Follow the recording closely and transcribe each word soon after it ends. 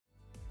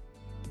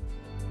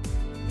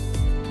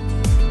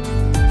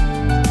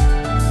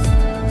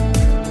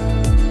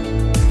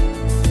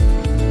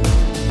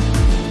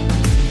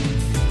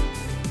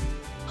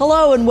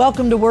Hello and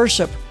welcome to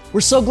worship.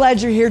 We're so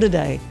glad you're here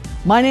today.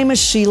 My name is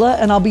Sheila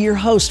and I'll be your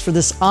host for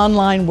this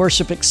online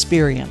worship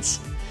experience.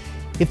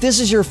 If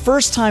this is your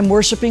first time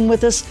worshiping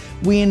with us,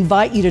 we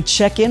invite you to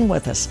check in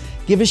with us.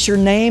 Give us your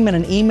name and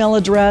an email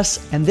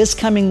address, and this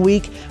coming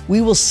week, we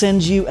will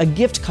send you a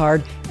gift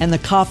card and the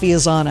coffee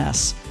is on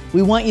us.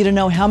 We want you to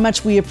know how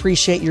much we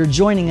appreciate your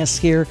joining us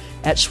here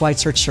at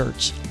Schweitzer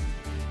Church.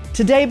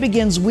 Today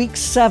begins week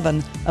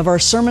 7 of our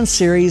sermon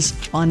series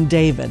on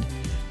David.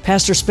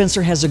 Pastor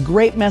Spencer has a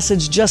great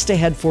message just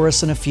ahead for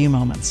us in a few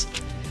moments.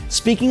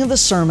 Speaking of the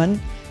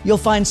sermon, you'll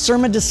find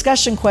sermon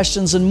discussion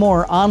questions and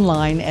more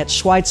online at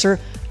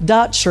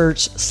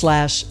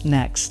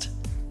schweitzer.church/next.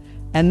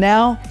 And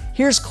now,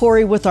 here's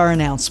Corey with our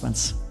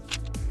announcements.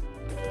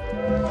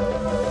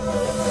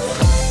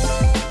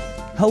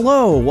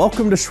 Hello,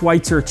 welcome to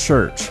Schweitzer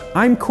Church.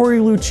 I'm Corey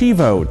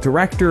Lucivo,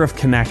 Director of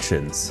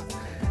Connections.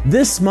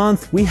 This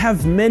month, we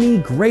have many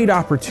great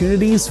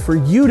opportunities for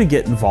you to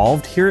get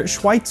involved here at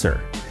Schweitzer.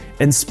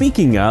 And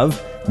speaking of,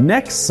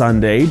 next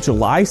Sunday,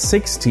 July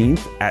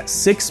 16th at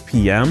 6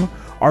 p.m.,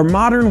 our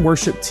modern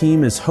worship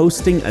team is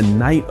hosting a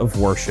night of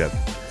worship.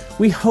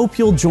 We hope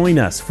you'll join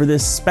us for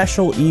this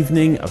special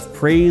evening of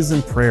praise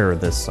and prayer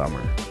this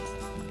summer.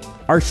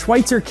 Our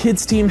Schweitzer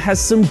Kids team has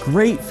some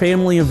great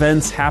family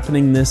events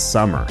happening this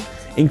summer,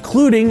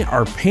 including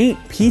our Paint,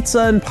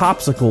 Pizza, and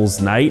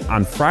Popsicles night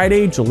on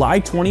Friday,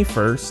 July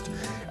 21st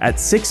at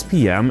 6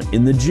 p.m.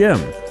 in the gym.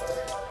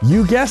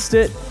 You guessed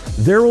it,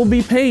 there will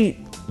be paint,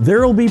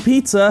 there will be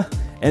pizza,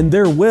 and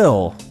there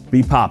will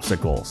be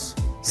popsicles.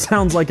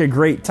 Sounds like a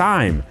great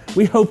time.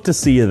 We hope to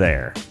see you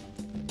there.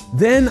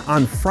 Then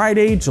on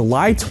Friday,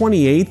 July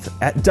 28th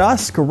at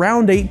dusk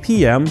around 8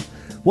 p.m.,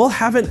 we'll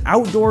have an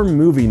outdoor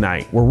movie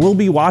night where we'll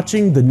be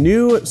watching the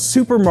new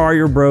Super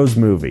Mario Bros.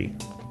 Movie.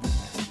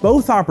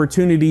 Both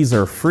opportunities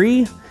are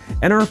free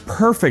and are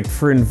perfect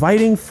for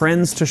inviting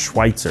friends to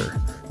Schweitzer.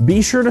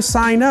 Be sure to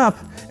sign up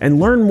and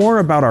learn more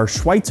about our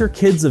Schweitzer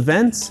Kids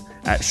events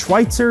at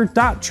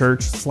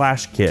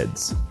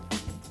schweitzer.church/kids.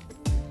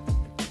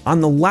 On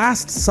the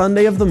last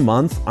Sunday of the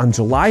month, on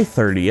July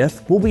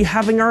 30th, we'll be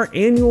having our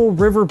annual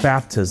river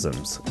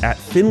baptisms at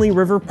Finley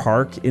River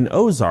Park in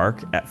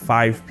Ozark at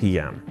 5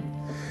 p.m.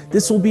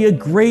 This will be a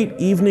great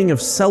evening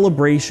of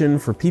celebration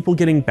for people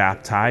getting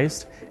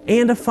baptized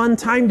and a fun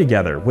time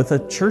together with a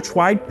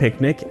church-wide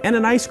picnic and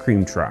an ice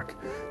cream truck.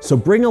 So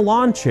bring a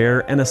lawn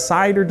chair and a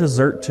side or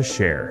dessert to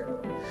share.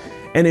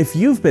 And if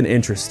you've been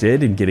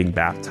interested in getting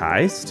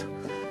baptized,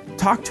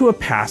 talk to a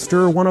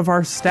pastor or one of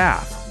our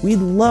staff. We'd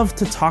love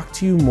to talk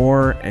to you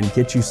more and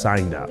get you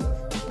signed up.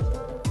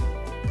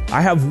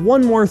 I have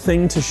one more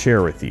thing to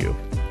share with you.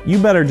 You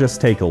better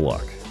just take a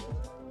look.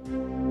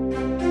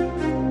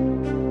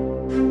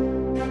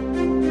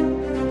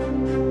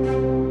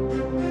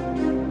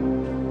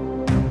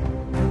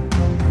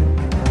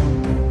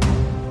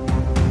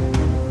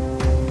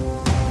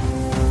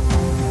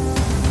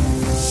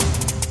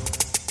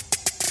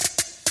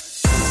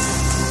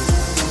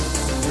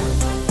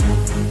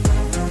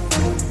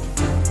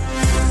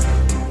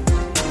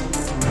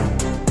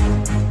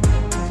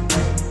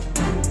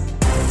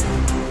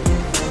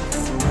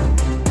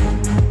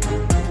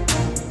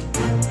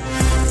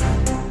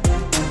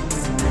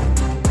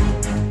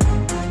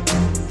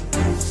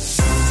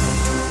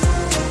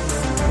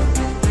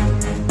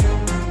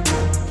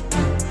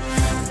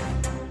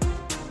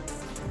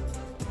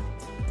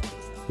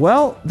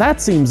 Well,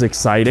 that seems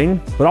exciting,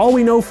 but all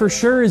we know for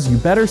sure is you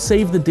better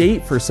save the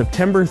date for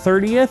September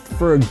 30th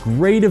for a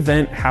great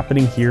event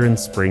happening here in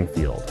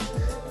Springfield.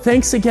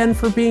 Thanks again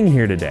for being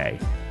here today.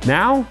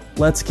 Now,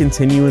 let's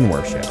continue in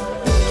worship.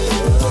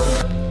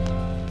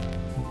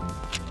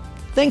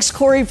 Thanks,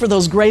 Corey, for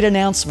those great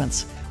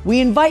announcements.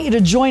 We invite you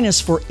to join us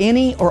for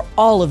any or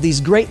all of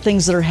these great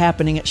things that are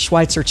happening at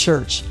Schweitzer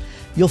Church.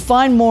 You'll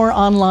find more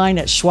online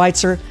at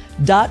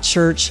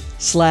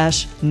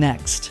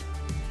schweitzer.church/next.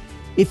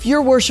 If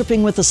you're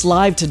worshiping with us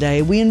live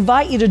today, we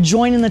invite you to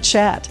join in the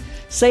chat.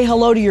 Say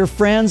hello to your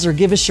friends or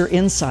give us your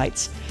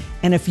insights.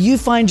 And if you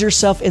find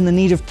yourself in the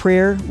need of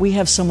prayer, we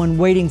have someone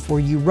waiting for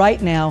you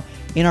right now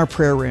in our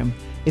prayer room.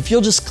 If you'll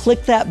just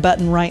click that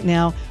button right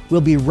now, we'll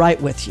be right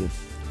with you.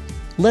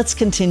 Let's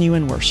continue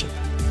in worship.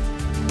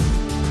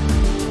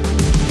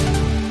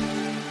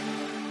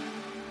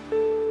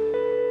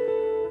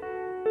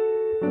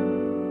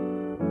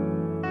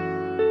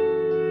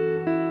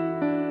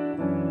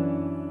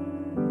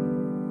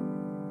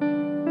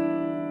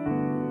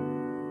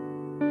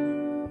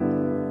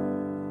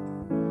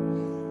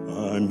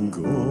 I'm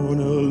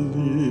gonna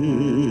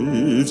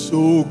live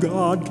so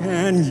God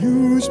can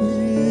use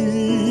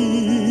me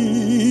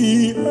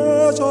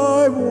as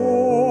I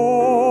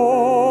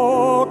walk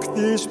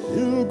this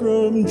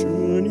pilgrim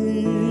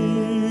journey.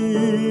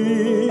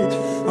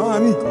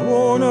 I'm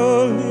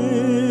gonna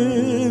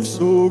live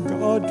so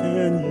God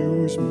can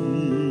use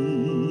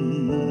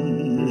me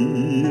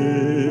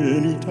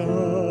anytime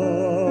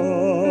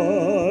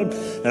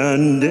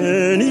and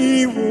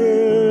anywhere.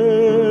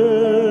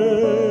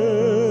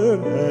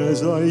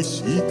 As I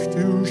seek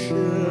to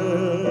share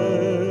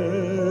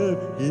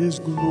His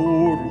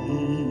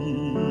glory.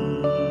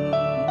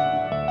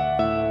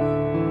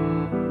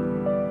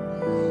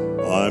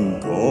 I'm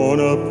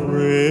gonna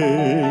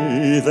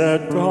pray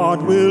that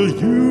God will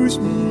use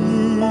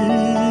me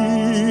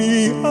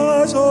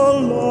as a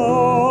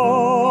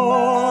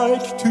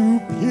light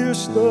to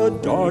pierce the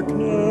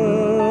darkness.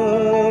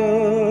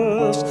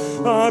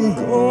 I'm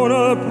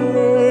gonna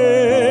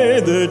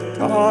pray that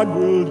God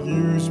will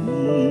use me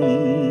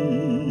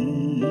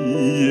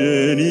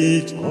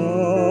anytime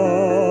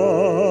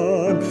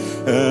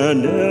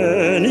and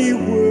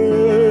anywhere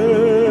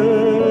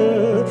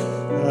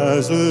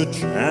as a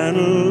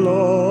channel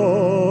of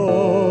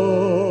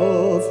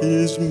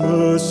His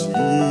mercy.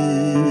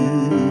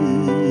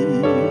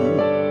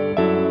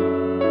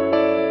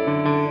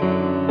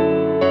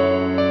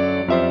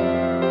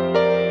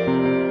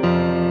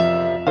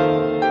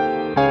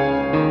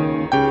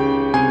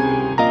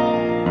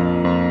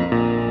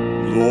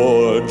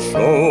 Lord,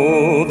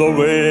 show the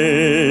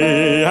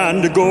way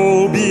and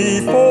go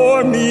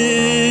before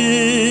me.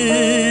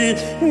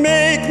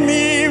 Make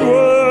me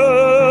worthy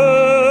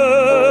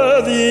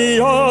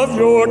of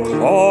your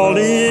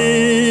calling.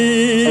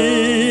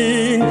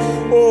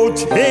 Oh,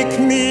 take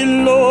me,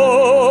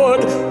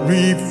 Lord,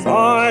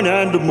 refine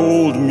and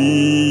mold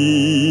me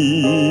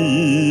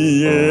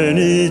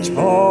anytime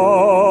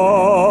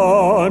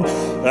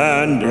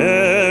and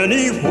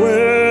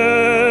anywhere.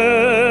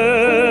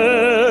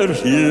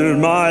 Hear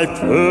my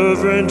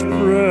fervent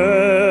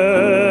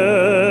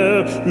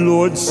prayer,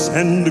 Lord,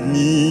 send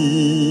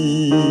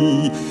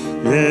me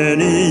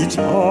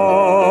anytime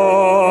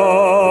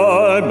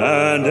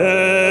and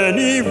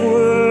anywhere.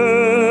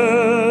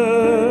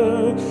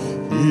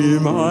 Hear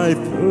my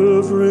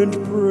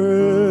fervent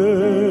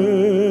prayer,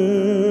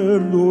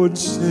 Lord,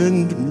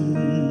 send me.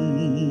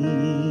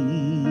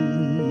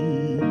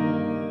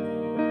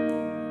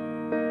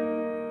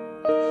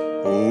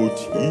 Oh,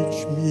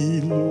 teach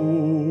me, Lord.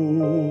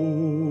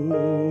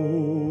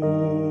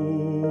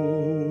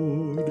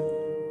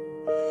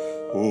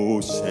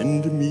 Oh,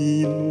 send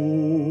me, Lord.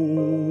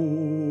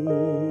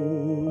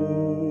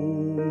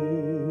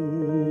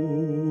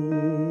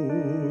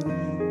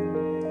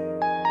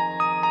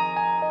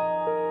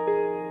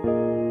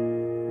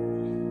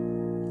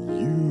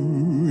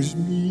 Use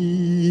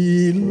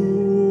me,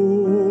 Lord.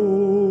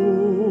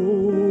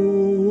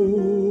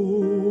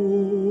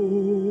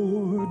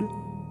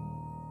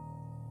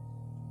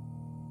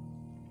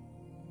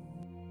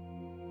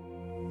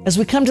 As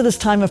we come to this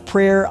time of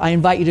prayer, I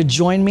invite you to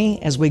join me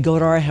as we go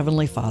to our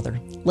Heavenly Father.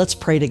 Let's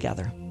pray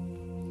together.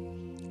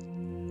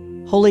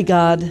 Holy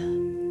God,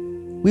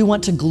 we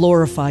want to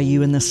glorify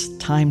you in this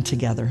time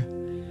together.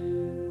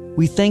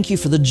 We thank you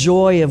for the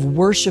joy of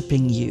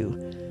worshiping you,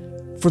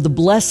 for the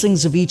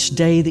blessings of each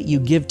day that you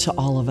give to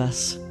all of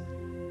us.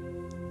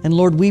 And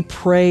Lord, we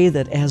pray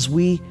that as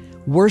we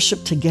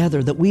worship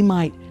together, that we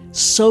might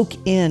soak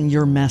in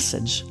your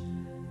message,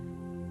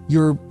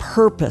 your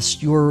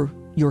purpose, your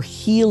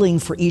healing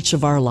for each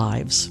of our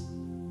lives.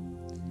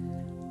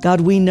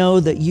 God, we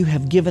know that you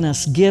have given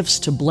us gifts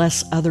to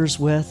bless others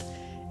with,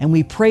 and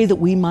we pray that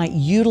we might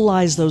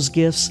utilize those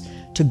gifts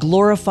to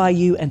glorify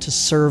you and to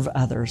serve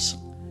others.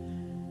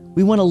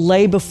 We want to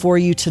lay before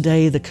you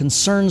today the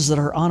concerns that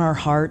are on our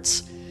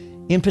hearts.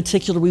 In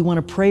particular, we want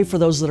to pray for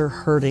those that are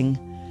hurting,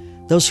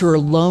 those who are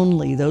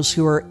lonely, those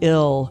who are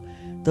ill,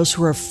 those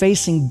who are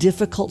facing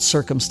difficult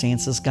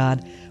circumstances,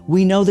 God.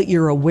 We know that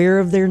you're aware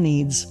of their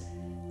needs,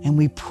 and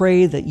we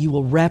pray that you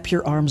will wrap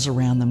your arms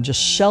around them.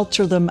 Just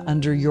shelter them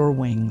under your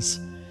wings.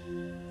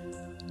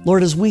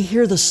 Lord, as we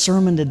hear the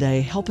sermon today,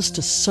 help us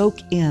to soak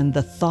in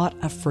the thought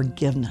of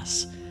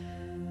forgiveness.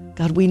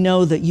 God, we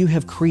know that you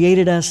have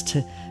created us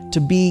to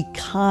be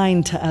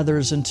kind to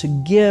others and to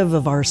give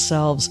of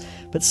ourselves,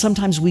 but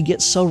sometimes we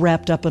get so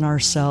wrapped up in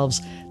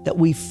ourselves that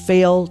we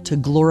fail to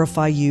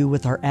glorify you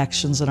with our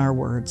actions and our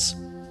words.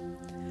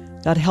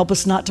 God, help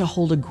us not to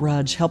hold a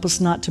grudge. Help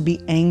us not to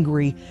be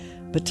angry,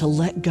 but to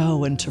let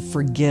go and to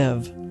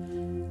forgive,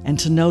 and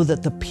to know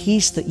that the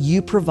peace that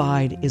you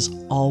provide is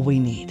all we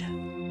need.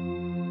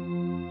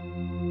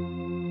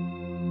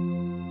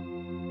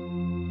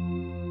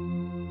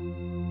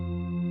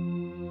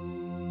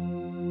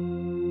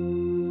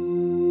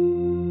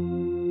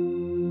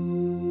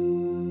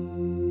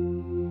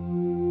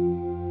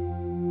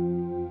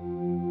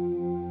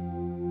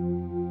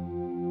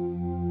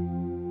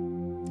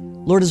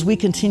 Lord, as we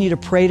continue to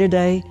pray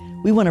today,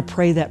 we want to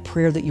pray that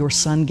prayer that your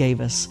Son gave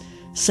us,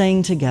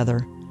 saying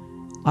together,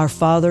 Our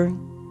Father,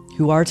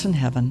 who art in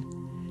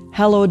heaven,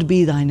 hallowed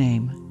be thy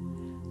name.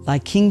 Thy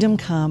kingdom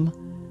come,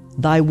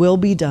 thy will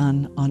be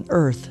done on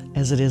earth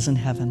as it is in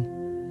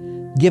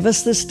heaven. Give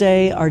us this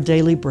day our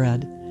daily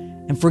bread,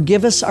 and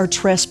forgive us our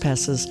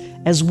trespasses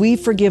as we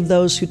forgive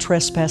those who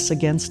trespass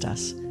against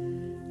us.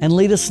 And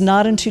lead us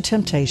not into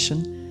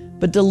temptation,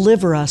 but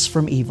deliver us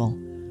from evil.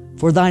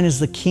 For thine is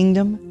the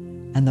kingdom,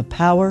 and the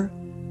power,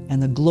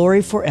 and the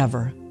glory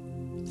forever.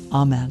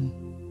 Amen.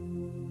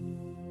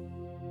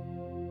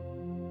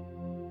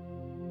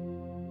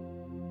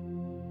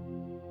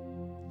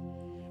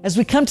 As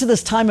we come to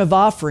this time of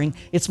offering,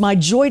 it's my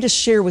joy to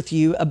share with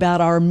you about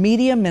our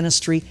media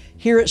ministry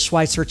here at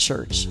Schweitzer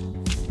Church.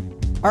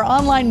 Our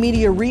online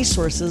media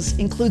resources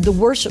include the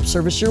worship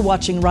service you're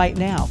watching right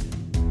now.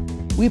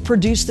 We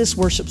produce this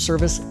worship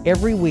service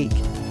every week.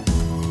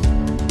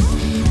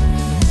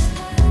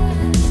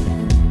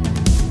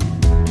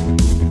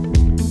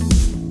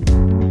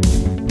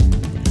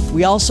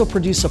 We also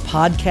produce a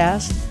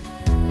podcast,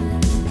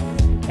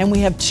 and we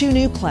have 2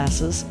 new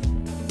classes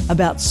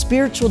about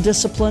spiritual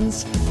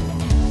disciplines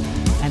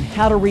and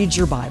how to read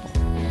your Bible.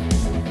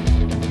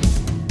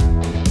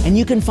 And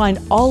you can find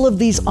all of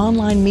these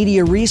online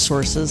media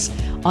resources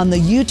on the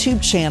YouTube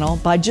channel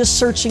by just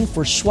searching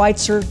for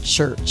Schweitzer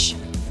Church.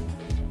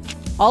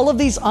 All of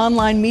these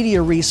online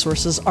media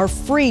resources are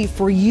free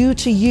for you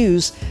to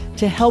use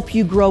to help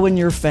you grow in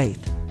your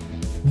faith.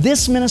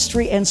 This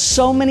ministry and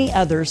so many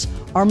others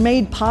are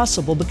made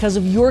possible because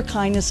of your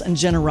kindness and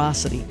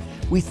generosity.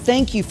 We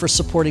thank you for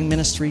supporting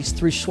ministries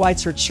through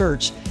Schweitzer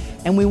Church,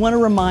 and we want to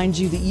remind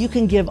you that you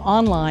can give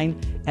online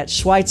at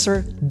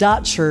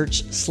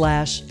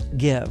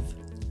schweitzer.church/give.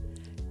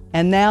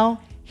 And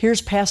now,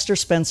 here's Pastor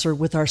Spencer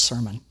with our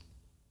sermon.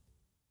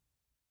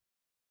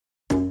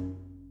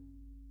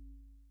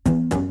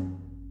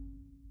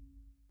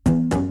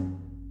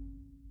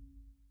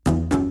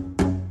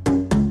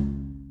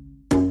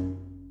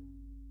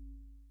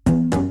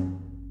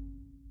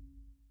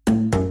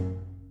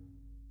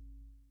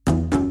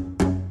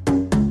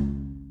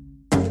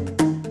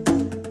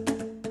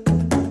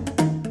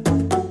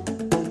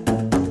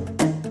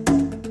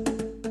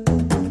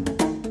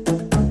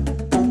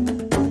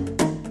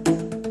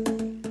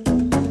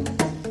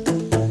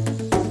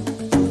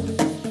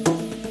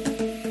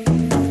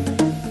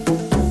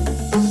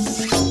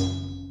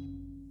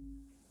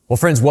 Well,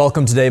 friends,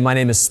 welcome today. My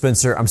name is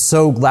Spencer. I'm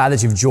so glad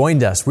that you've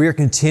joined us. We are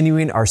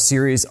continuing our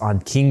series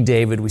on King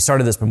David. We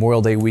started this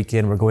Memorial Day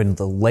weekend. We're going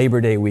into the Labor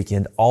Day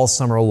weekend all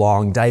summer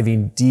long,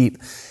 diving deep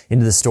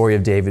into the story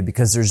of David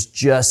because there's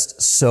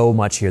just so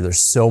much here. There's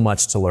so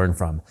much to learn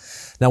from.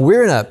 Now,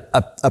 we're in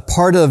a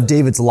part of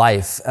David's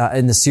life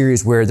in the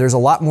series where there's a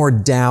lot more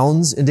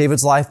downs in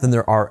David's life than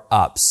there are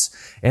ups.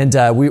 And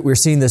we're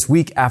seeing this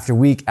week after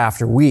week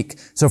after week.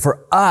 So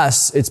for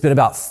us, it's been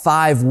about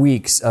 5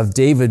 weeks of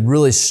David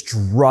really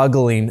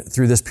struggling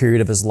through this period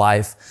of his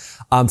life.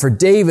 For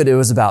David, it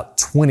was about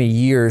 20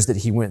 years that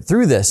he went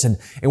through this. And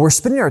we're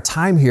spending our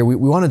time here. We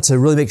wanted to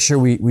really make sure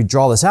we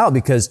draw this out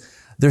because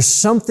there's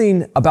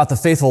something about the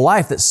faithful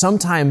life that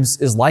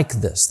sometimes is like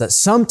this, that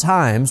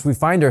sometimes we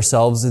find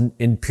ourselves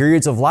in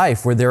periods of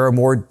life where there are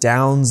more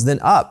downs than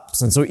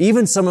ups. And so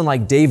even someone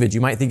like David,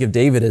 you might think of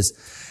David as,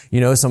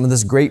 some of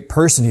this great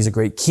person. He's a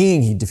great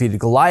king. He defeated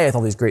Goliath.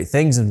 All these great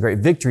things and great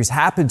victories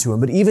happened to him.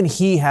 But even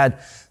he had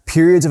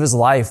periods of his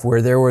life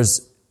where there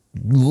was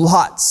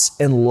lots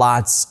and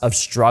lots of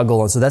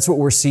struggle. And so that's what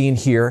we're seeing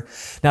here.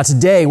 Now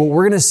today, what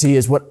we're going to see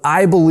is what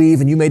I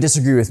believe, and you may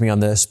disagree with me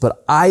on this,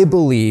 but I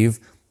believe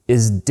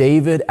is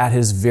David at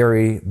his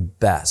very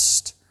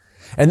best.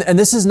 And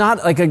this is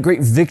not like a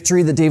great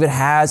victory that David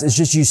has. It's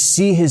just you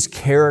see his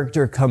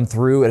character come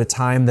through at a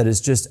time that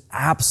is just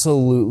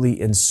absolutely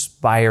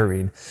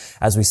inspiring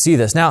as we see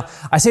this. Now,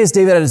 I say it's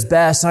David at his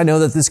best. I know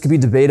that this could be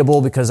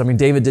debatable because,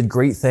 David did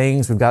great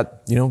things. We've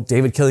got,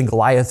 David killing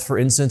Goliath, for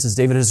instance, is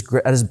David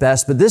at his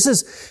best. But this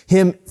is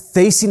him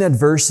facing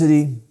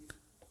adversity,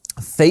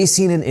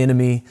 facing an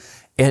enemy,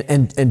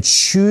 and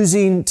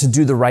choosing to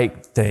do the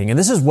right thing. And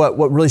this is what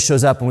really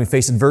shows up when we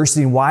face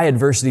adversity and why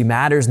adversity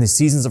matters and the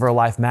seasons of our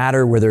life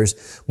matter where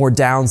there's more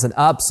downs than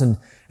ups. And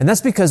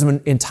that's because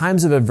in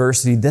times of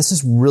adversity, this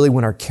is really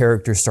when our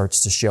character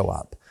starts to show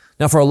up.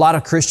 Now, for a lot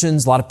of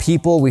Christians, a lot of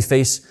people, we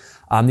face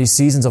these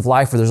seasons of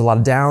life where there's a lot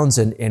of downs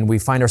and we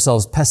find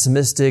ourselves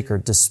pessimistic or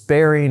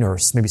despairing or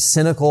maybe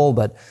cynical.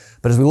 But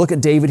as we look at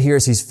David here,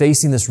 as he's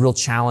facing this real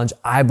challenge,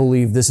 I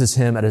believe this is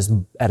him at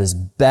his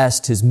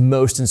best, his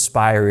most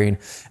inspiring.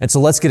 And so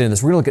let's get into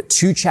this. We're going to look at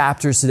 2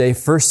 chapters today,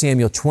 1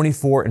 Samuel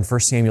 24 and 1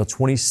 Samuel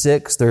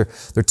 26. They're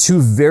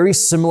 2 very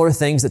similar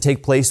things that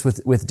take place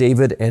with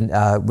David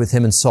and with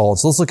him and Saul.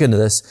 So let's look into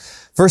this.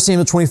 1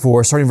 Samuel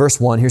 24, starting verse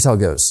 1, here's how it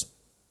goes.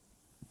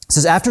 It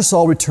says, after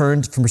Saul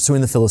returned from pursuing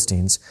the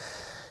Philistines,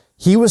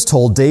 he was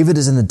told David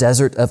is in the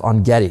desert of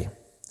En-Gedi.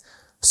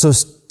 So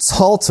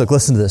Saul took,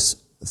 listen to this,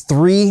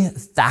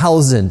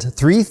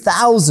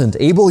 3,000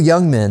 able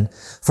young men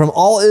from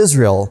all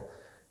Israel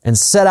and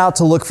set out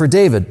to look for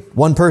David,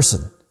 one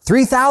person.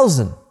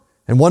 3,000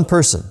 and one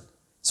person.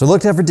 So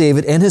looked out for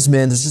David and his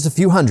men. There's just a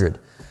few hundred.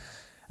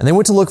 And they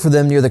went to look for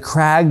them near the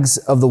crags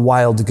of the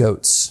wild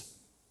goats.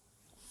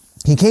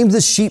 He came to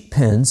the sheep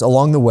pens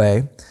along the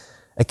way.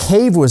 A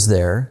cave was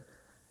there,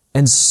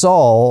 and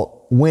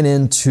Saul went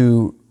in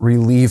to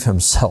relieve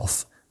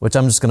himself, which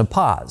I'm just going to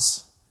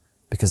pause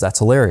because that's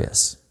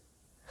hilarious.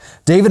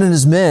 David and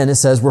his men, it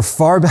says, were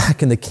far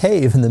back in the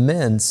cave, and the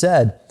men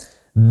said,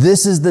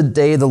 this is the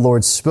day the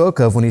Lord spoke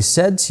of when he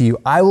said to you,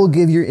 I will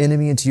give your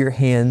enemy into your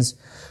hands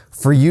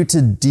for you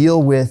to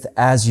deal with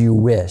as you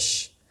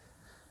wish.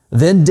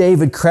 Then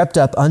David crept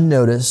up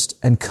unnoticed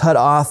and cut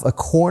off a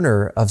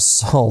corner of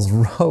Saul's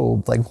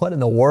robe. Like, what in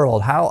the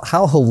world?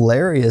 How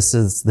hilarious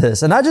is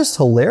this? And not just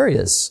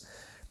hilarious,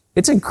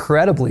 it's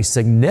incredibly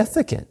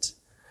significant.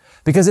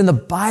 Because in the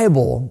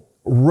Bible,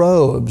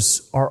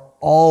 robes are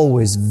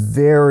always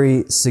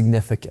very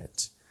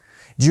significant.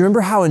 Do you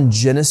remember how in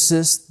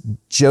Genesis,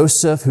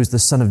 Joseph, who's the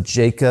son of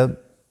Jacob,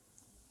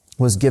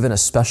 was given a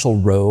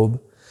special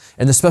robe?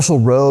 And the special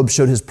robe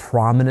showed his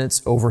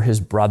prominence over his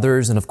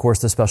brothers. And of course,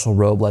 the special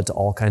robe led to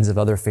all kinds of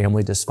other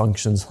family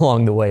dysfunctions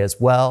along the way as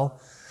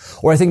well.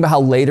 Or I think about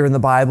how later in the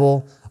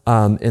Bible,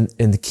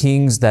 in the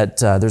Kings, that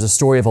there's a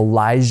story of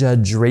Elijah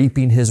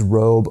draping his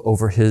robe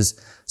over his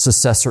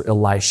successor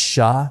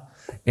Elisha.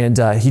 And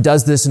he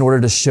does this in order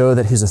to show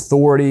that his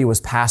authority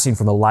was passing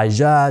from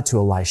Elijah to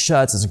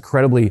Elisha. It's this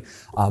incredibly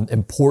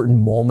important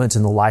moment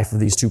in the life of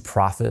these two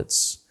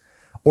prophets.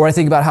 Or I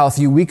think about how a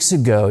few weeks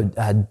ago,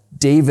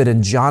 David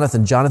and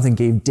Jonathan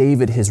gave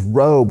David his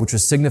robe, which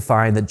was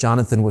signifying that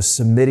Jonathan was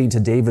submitting to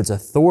David's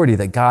authority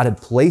that God had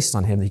placed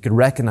on him, that he could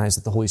recognize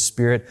that the Holy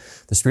Spirit,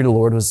 the Spirit of the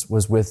Lord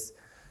was with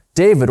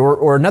David.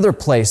 Or another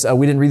place,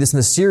 we didn't read this in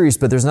the series,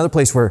 but there's another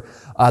place where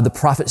the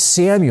prophet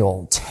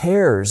Samuel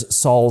tears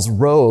Saul's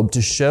robe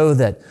to show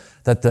that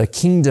the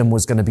kingdom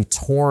was going to be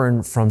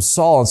torn from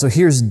Saul. And so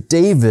here's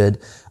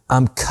David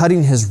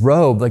cutting his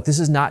robe. Like, this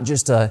is not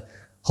just a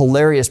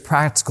hilarious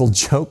practical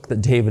joke that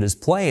David is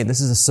playing.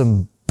 This is a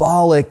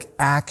symbolic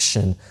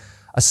action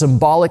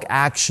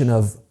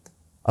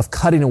of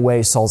cutting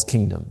away Saul's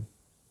kingdom.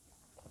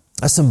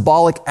 A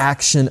symbolic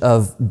action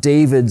of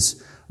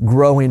David's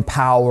growing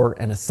power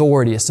and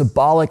authority, a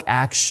symbolic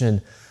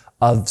action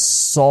of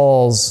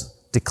Saul's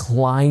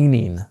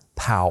declining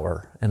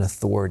power and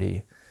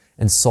authority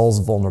and Saul's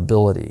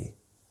vulnerability.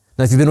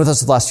 Now, if you've been with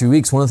us the last few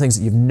weeks, one of the things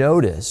that you've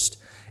noticed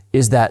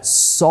is that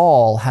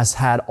Saul has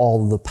had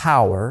all the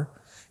power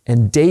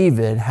and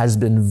David has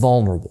been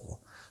vulnerable.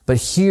 But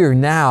here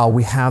now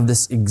we have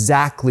this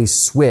exactly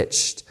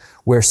switched,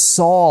 where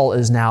Saul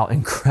is now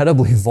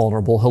incredibly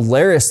vulnerable,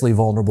 hilariously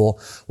vulnerable,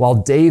 while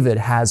David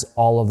has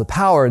all of the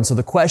power. And so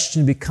the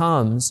question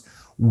becomes,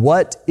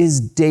 what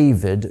is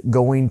David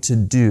going to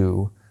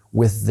do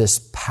with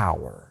this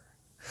power?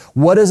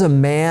 What is a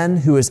man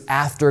who is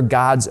after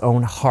God's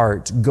own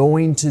heart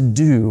going to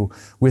do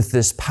with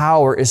this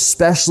power,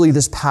 especially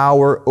this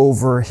power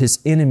over his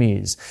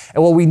enemies?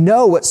 And well, we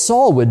know what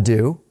Saul would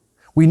do.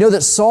 We know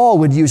that Saul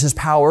would use his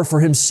power for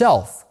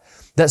himself,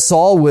 that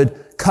Saul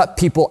would cut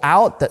people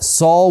out, that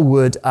Saul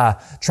would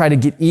try to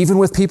get even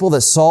with people,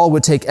 that Saul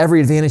would take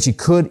every advantage he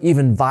could,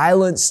 even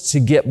violence, to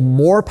get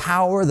more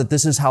power, that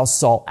this is how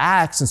Saul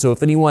acts. And so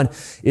if anyone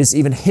is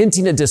even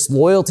hinting at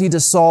disloyalty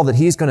to Saul, that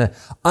he's going to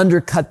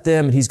undercut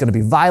them and he's going to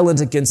be violent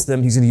against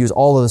them, he's going to use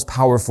all of this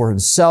power for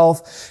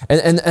himself.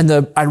 And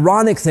the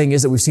ironic thing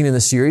is that we've seen in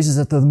the series is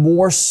that the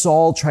more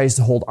Saul tries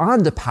to hold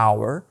on to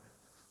power,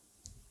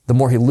 the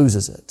more he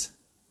loses it.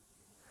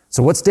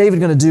 So what's David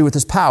going to do with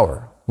his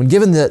power? When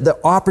given the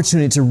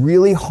opportunity to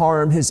really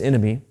harm his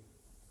enemy,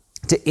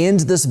 to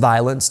end this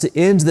violence, to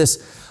end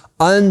this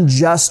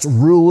unjust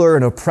ruler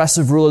and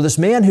oppressive ruler, this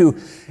man who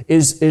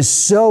is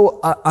so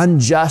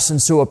unjust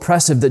and so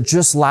oppressive that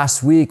just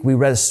last week we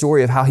read a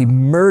story of how he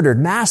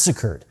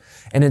massacred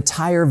an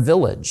entire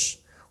village.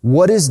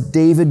 What is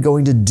David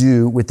going to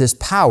do with this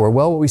power?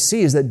 Well, what we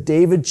see is that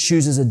David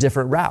chooses a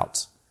different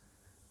route.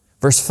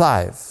 Verse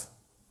 5,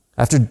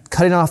 after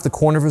cutting off the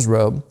corner of his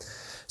robe,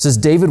 it says,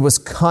 David was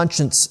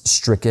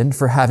conscience-stricken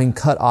for having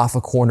cut off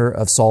a corner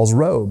of Saul's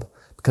robe,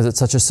 because it's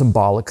such a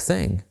symbolic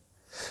thing.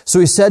 So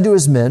he said to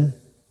his men,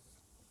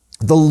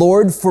 the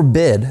Lord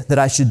forbid that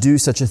I should do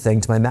such a thing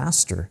to my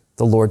master,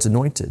 the Lord's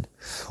anointed,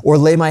 or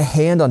lay my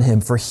hand on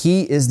him, for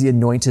he is the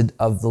anointed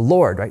of the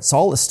Lord, right?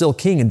 Saul is still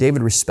king, and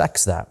David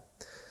respects that.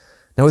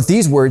 Now with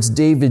these words,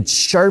 David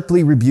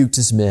sharply rebuked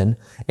his men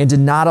and did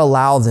not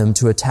allow them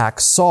to attack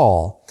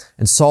Saul.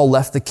 And Saul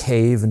left the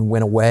cave and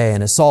went away.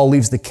 And as Saul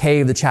leaves the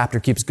cave, the chapter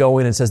keeps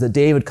going and says that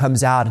David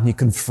comes out and he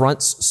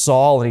confronts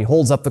Saul and he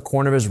holds up the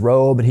corner of his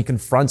robe and he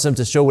confronts him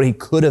to show what he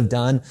could have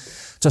done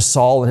to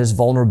Saul and his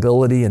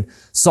vulnerability. And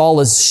Saul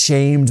is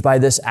shamed by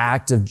this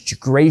act of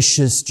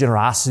gracious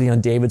generosity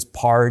on David's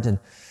part. And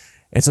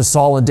so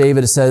Saul and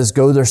David, it says,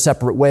 go their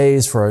separate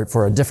ways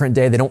for a different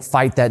day. They don't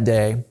fight that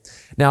day.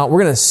 Now,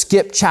 we're going to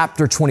skip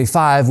chapter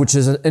 25, which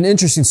is an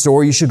interesting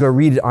story. You should go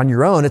read it on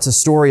your own. It's a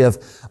story of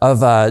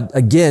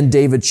again,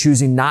 David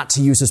choosing not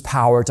to use his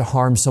power to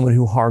harm someone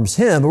who harms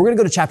him. But we're going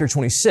to go to chapter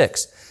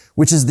 26,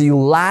 which is the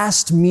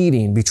last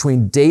meeting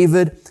between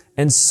David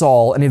and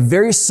Saul. And a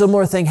very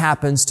similar thing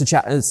happens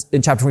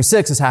in chapter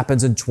 26 as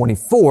happens in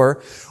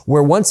 24,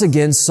 where once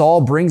again,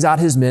 Saul brings out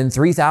his men,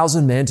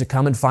 3,000 men, to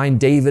come and find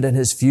David and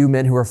his few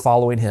men who are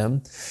following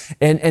him.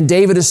 And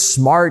David is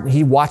smart, and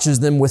he watches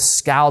them with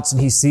scouts, and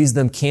he sees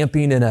them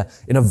camping in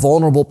a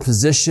vulnerable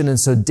position. And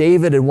so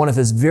David and one of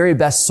his very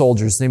best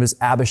soldiers, his name is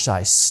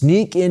Abishai,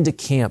 sneak into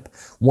camp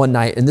one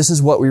night. And this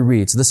is what we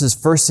read. So this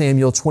is 1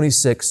 Samuel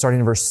 26, starting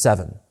in verse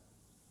 7.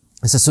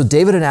 It says, so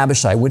David and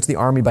Abishai went to the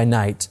army by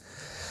night,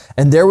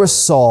 and there was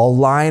Saul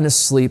lying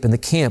asleep in the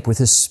camp with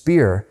his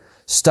spear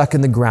stuck in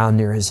the ground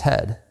near his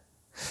head.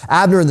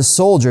 Abner and the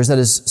soldiers, that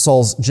is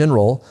Saul's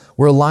general,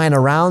 were lying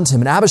around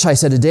him. And Abishai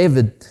said to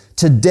David,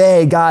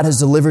 "Today God has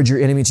delivered your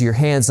enemy to your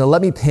hands. Now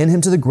let me pin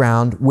him to the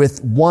ground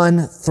with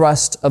one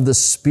thrust of the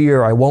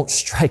spear. I won't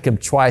strike him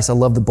twice." I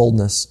love the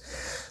boldness.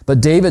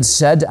 But David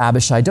said to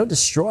Abishai, "Don't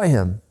destroy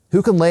him.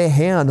 Who can lay a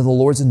hand on the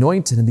Lord's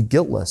anointed and be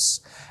guiltless?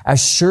 As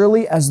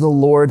surely as the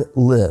Lord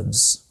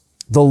lives,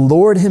 the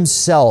Lord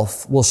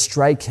himself will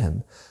strike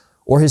him,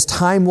 or his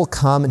time will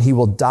come and he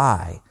will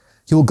die.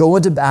 He will go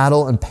into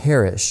battle and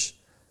perish.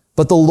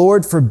 But the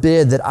Lord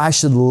forbid that I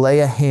should lay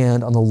a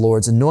hand on the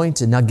Lord's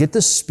anointed. Now get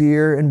the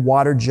spear and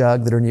water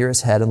jug that are near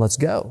his head and let's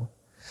go."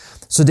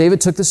 So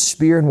David took the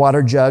spear and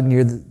water jug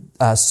near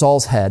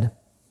Saul's head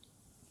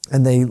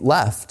and they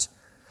left.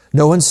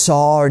 No one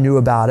saw or knew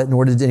about it,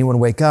 nor did anyone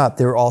wake up.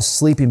 They were all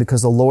sleeping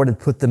because the Lord had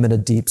put them in a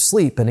deep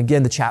sleep. And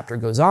again, the chapter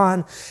goes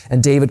on,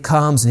 and David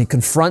comes and he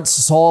confronts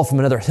Saul from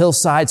another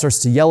hillside, starts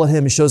to yell at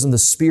him. He shows him the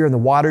spear and the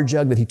water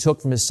jug that he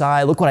took from his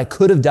side. "Look what I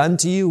could have done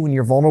to you in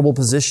your vulnerable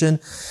position."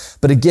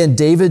 But again,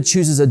 David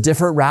chooses a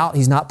different route.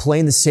 He's not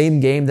playing the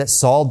same game that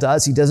Saul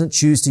does. He doesn't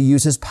choose to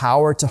use his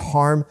power to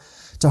harm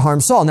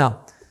Saul. Now,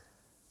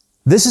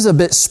 this is a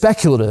bit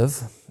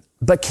speculative,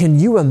 but can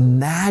you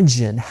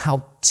imagine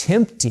how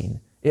tempting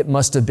it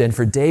must have been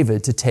for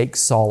David to take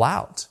Saul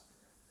out?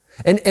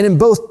 And in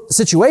both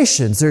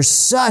situations, there's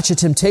such a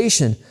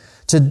temptation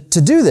to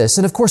do this.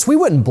 And of course, we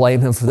wouldn't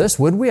blame him for this,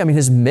 would we? I mean,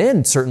 his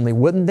men certainly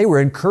wouldn't. They were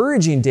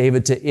encouraging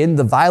David to end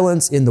the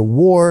violence, in the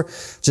war,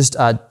 just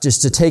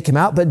to take him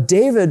out. But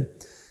David,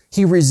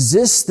 he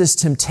resists this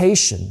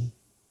temptation.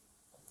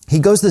 He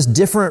goes this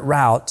different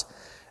route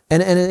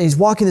and he's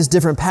walking this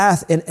different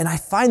path. And I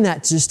find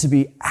that just to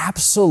be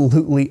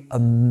absolutely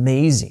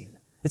amazing.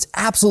 It's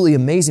absolutely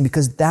amazing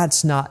because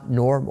that's not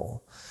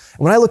normal.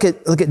 When I look at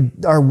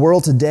our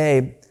world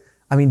today,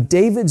 I mean,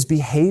 David's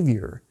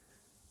behavior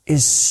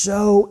is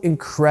so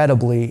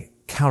incredibly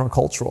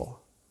countercultural.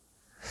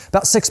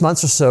 About 6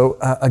 months or so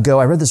ago,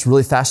 I read this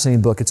really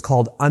fascinating book. It's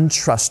called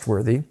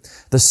Untrustworthy.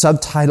 The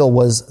subtitle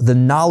was The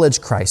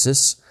Knowledge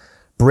Crisis: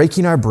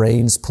 Breaking Our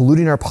Brains,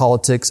 Polluting Our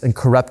Politics, and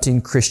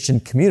Corrupting Christian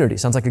Community.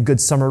 Sounds like a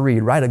good summer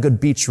read, right? A good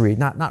beach read.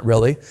 Not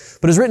really.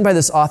 But it's written by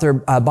this author,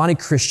 Bonnie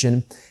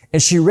Christian.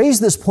 And she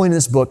raised this point in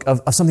this book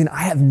of something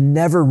I have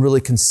never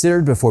really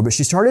considered before, but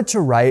she started to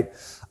write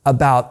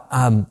about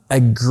a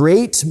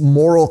great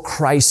moral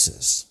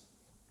crisis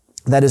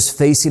that is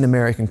facing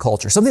American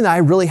culture. Something that I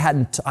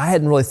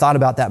hadn't really thought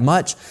about that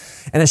much.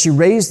 And as she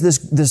raised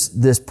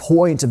this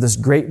point of this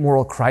great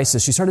moral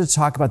crisis, she started to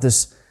talk about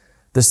this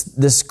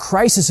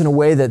crisis in a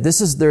way that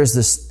there's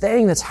this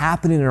thing that's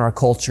happening in our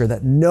culture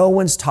that no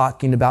one's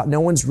talking about,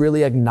 no one's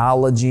really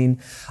acknowledging.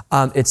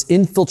 It's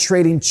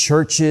infiltrating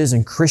churches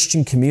and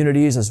Christian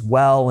communities as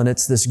well. And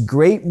it's this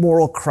great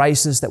moral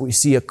crisis that we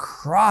see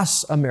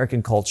across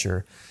American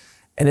culture.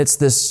 And it's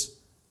this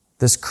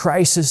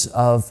crisis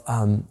of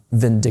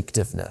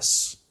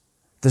vindictiveness.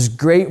 This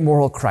great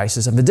moral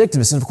crisis of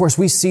vindictiveness. And of course,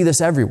 we see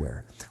this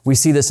everywhere. We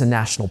see this in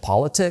national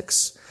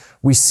politics.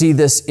 We see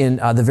this in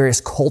the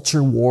various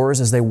culture wars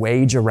as they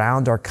wage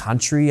around our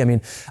country. I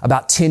mean,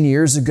 about 10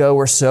 years ago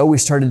or so, we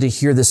started to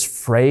hear this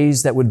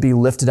phrase that would be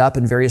lifted up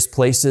in various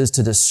places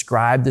to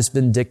describe this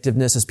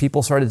vindictiveness as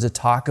people started to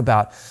talk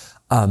about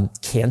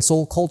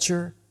cancel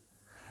culture.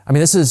 I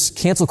mean,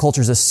 cancel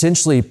culture is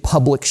essentially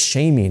public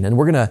shaming, and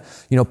we're going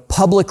to,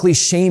 publicly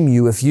shame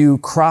you if you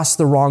cross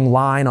the wrong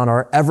line on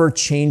our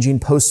ever-changing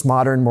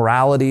postmodern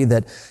morality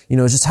that,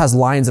 just has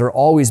lines that are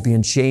always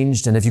being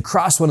changed. And if you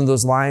cross one of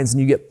those lines and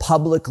you get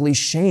publicly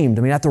shamed,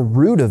 I mean, at the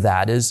root of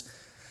that is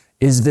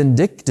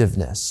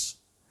vindictiveness.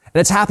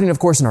 And it's happening, of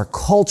course, in our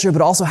culture,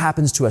 but also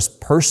happens to us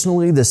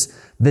personally. This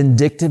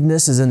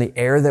vindictiveness is in the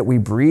air that we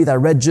breathe. I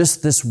read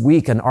just this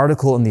week an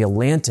article in The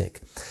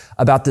Atlantic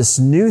about this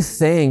new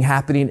thing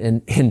happening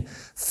in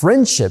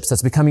friendships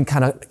that's becoming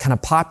kind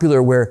of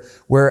popular, where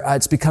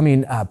it's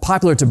becoming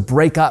popular to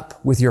break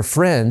up with your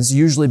friends,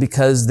 usually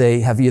because they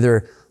have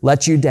either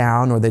let you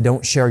down or they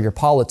don't share your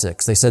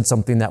politics. They said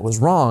something that was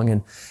wrong.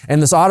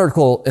 And this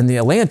article in The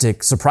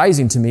Atlantic,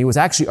 surprising to me, was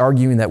actually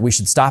arguing that we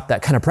should stop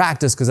that kind of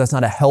practice because that's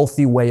not a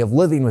healthy way of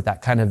living with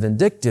that kind of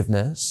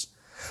vindictiveness.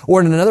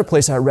 Or in another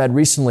place I read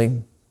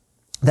recently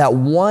that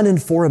 1 in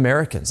 4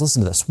 Americans,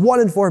 listen to this, 1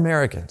 in 4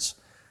 Americans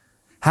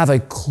have a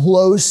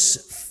close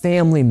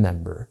family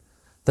member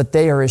that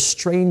they are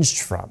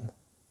estranged from.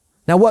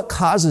 Now, what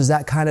causes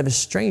that kind of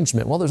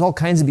estrangement? Well, there's all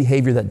kinds of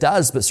behavior that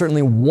does, but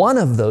certainly one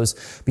of those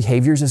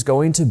behaviors is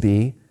going to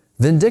be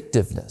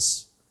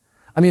vindictiveness.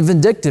 I mean,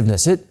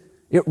 vindictiveness, it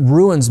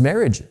ruins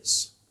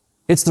marriages.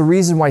 It's the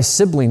reason why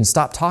siblings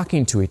stop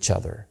talking to each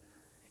other.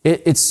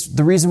 It's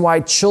the reason why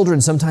children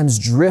sometimes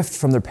drift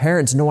from their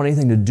parents and don't want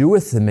anything to do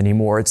with them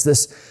anymore. It's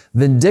this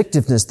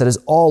vindictiveness that is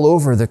all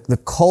over the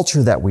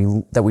culture that we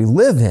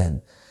live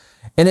in.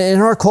 And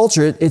in our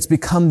culture, it's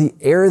become the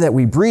air that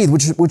we breathe,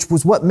 which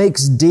was what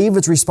makes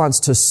David's response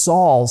to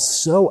Saul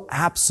so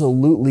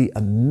absolutely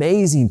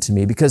amazing to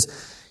me, because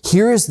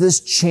here is this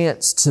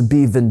chance to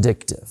be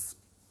vindictive,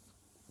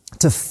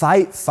 to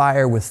fight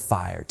fire with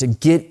fire, to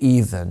get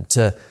even,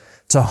 to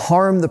to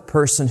harm the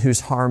person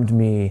who's harmed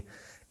me.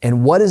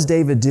 And what does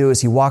David do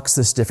as he walks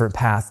this different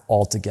path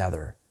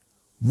altogether?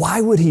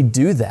 Why would he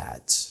do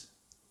that?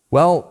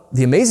 Well,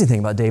 the amazing thing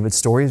about David's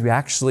story is we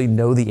actually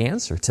know the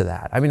answer to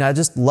that. I mean, I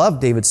just love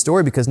David's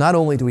story because not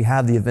only do we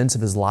have the events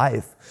of his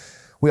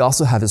life, we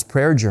also have his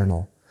prayer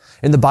journal.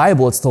 In the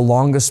Bible, it's the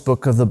longest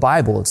book of the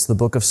Bible. It's the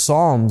book of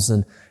Psalms,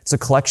 and it's a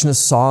collection of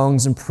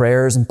songs and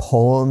prayers and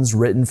poems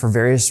written for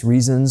various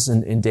reasons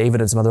in David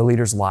and some other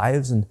leaders'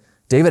 lives. And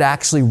David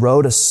actually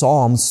wrote a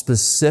psalm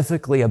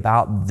specifically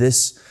about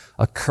this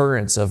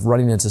occurrence of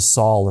running into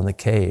Saul in the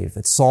cave.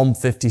 It's Psalm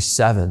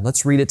 57.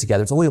 Let's read it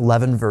together. It's only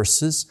 11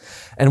 verses.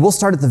 And we'll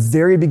start at the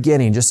very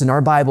beginning. Just in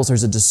our Bibles,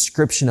 there's a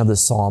description of the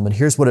psalm. And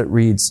here's what it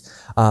reads.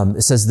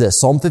 It says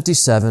this, Psalm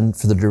 57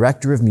 for the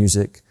director of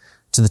music,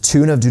 to the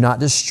tune of Do Not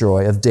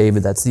Destroy of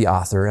David, that's the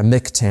author, a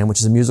miktam, which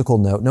is a musical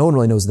note. No one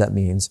really knows what that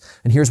means.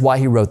 And here's why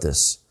he wrote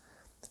this.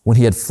 When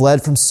he had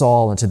fled from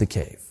Saul into the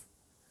cave.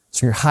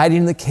 So you're hiding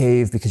in the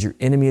cave because your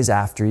enemy is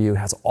after you,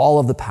 has all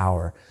of the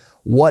power.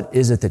 What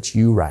is it that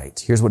you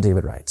write? Here's what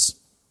David writes.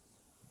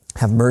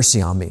 Have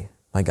mercy on me,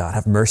 my God,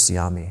 have mercy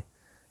on me.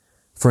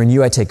 For in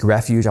you I take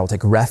refuge. I will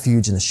take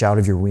refuge in the shout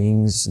of your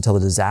wings until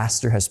the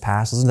disaster has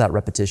passed. Listen to that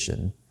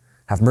repetition.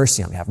 Have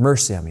mercy on me, have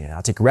mercy on me.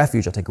 I'll take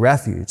refuge, I'll take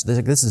refuge.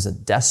 This is a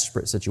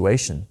desperate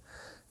situation.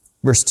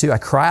 Verse 2, I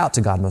cry out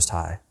to God Most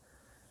High,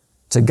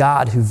 to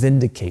God who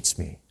vindicates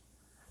me.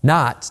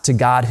 Not to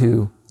God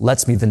who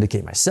lets me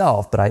vindicate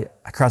myself, but I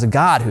cry out to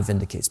God who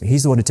vindicates me.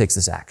 He's the one who takes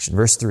this action.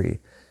 Verse 3,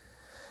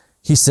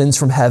 He sends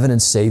from heaven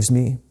and saves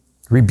me,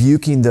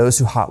 rebuking those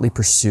who hotly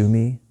pursue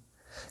me.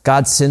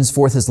 God sends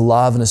forth His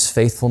love and His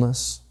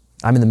faithfulness.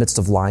 I'm in the midst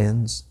of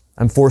lions.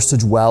 I'm forced to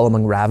dwell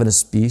among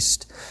ravenous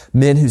beasts,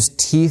 men whose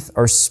teeth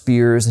are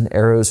spears and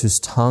arrows, whose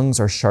tongues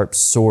are sharp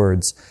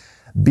swords.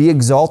 Be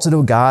exalted,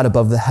 O God,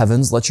 above the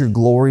heavens. Let your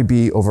glory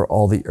be over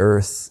all the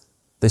earth.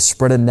 They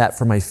spread a net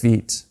for my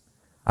feet.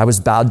 I was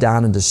bowed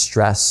down in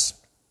distress.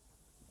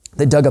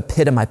 They dug a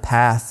pit in my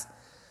path,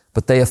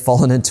 but they have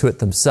fallen into it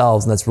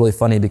themselves. And that's really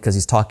funny because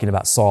he's talking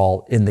about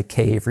Saul in the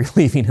cave,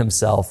 relieving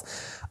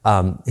himself.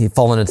 He'd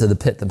fallen into the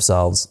pit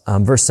themselves.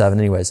 Verse 7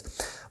 anyways.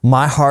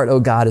 My heart,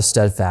 O God, is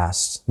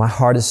steadfast. My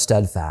heart is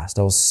steadfast.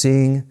 I will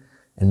sing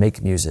and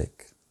make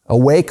music.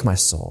 Awake, my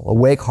soul.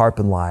 Awake, harp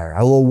and lyre.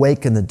 I will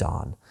awake in the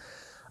dawn.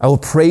 I will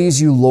praise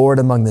you, Lord,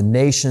 among the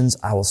nations.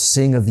 I will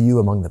sing of you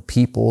among the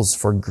peoples.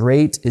 For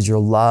great is your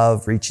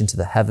love reaching to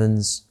the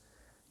heavens.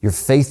 Your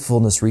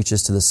faithfulness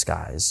reaches to the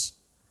skies.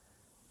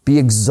 Be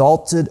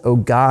exalted, O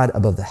God,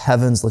 above the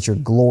heavens. Let your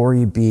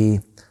glory be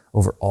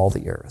over all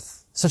the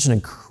earth. Such an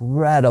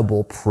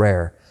incredible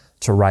prayer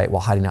to write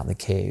while hiding out in the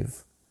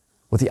cave,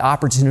 with the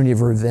opportunity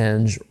of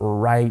revenge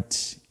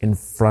right in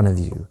front of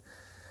you.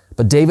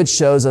 But David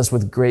shows us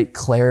with great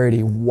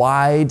clarity,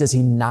 why does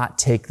he not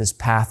take this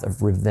path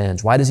of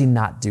revenge? Why does he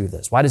not do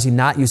this? Why does he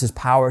not use his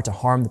power to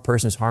harm the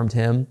person who's harmed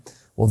him?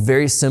 Well,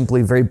 very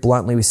simply, very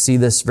bluntly, we see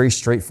this very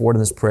straightforward in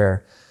this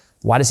prayer.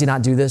 Why does he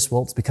not do this?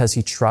 Well, it's because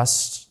he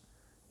trusts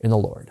in the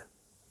Lord.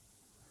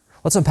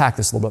 Let's unpack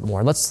this a little bit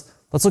more. Let's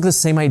look at the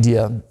same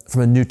idea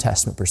from a New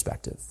Testament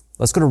perspective.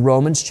 Let's go to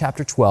Romans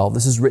chapter 12.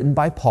 This is written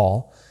by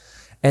Paul.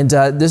 And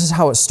this is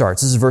how it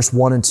starts. This is verse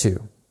 1 and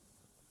 2.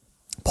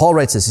 Paul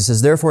writes this. He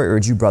says, therefore I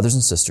urge you, brothers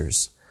and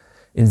sisters,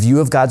 in view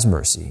of God's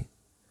mercy,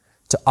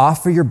 to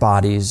offer your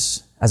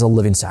bodies as a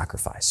living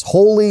sacrifice,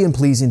 holy and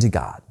pleasing to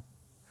God.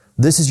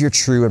 This is your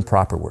true and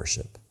proper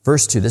worship.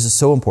 Verse 2, this is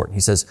so important.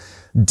 He says,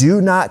 do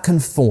not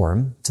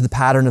conform to the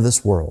pattern of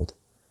this world,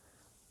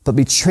 but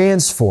be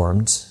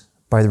transformed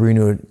by the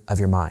renewing of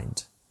your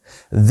mind.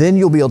 Then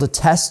you'll be able to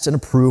test and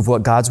approve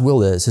what God's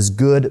will is, His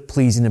good,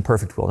 pleasing, and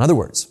perfect will. In other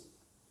words,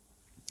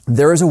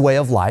 there is a way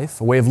of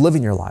life, a way of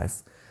living your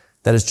life,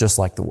 that is just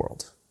like the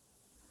world.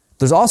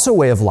 There's also a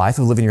way of life,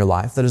 of living your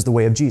life, that is the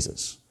way of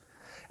Jesus.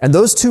 And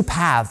those two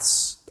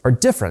paths are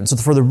different. So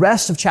for the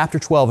rest of chapter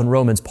 12 in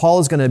Romans,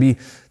 Paul is going to be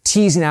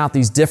teasing out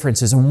these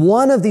differences. And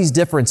one of these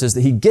differences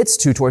that he gets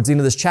to towards the end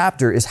of this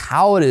chapter is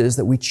how it is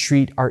that we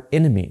treat our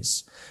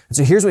enemies. And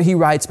so here's what he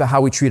writes about how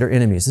we treat our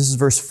enemies. This is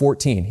verse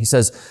 14. He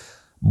says,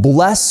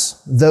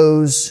 bless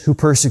those who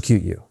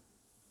persecute you.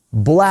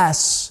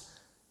 Bless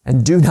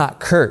and do not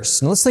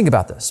curse. Now let's think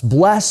about this.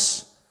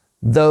 Bless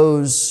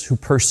those who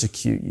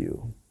persecute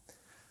you.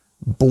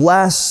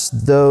 Bless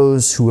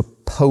those who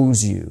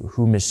oppose you,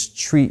 who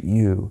mistreat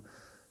you,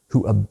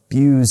 who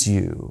abuse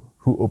you,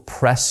 who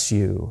oppress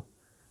you,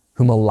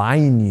 who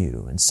malign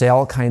you and say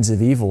all kinds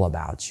of evil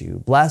about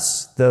you.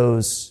 Bless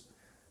those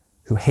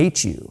who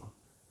hate you.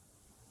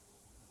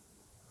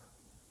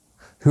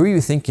 Who are you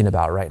thinking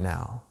about right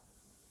now?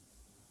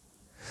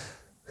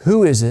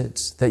 Who is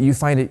it that you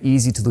find it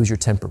easy to lose your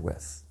temper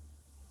with?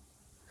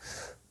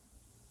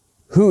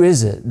 Who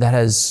is it that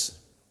has,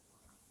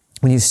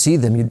 when you see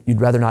them, you'd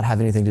rather not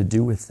have anything to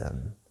do with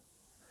them?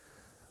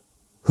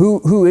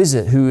 Who is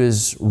it who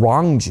has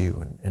wronged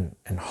you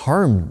and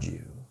harmed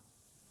you?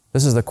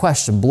 This is the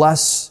question.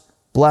 Bless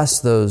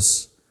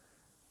those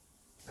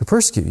who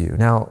persecute you.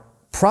 Now,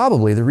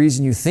 probably the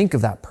reason you think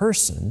of that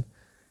person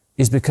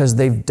is because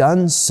they've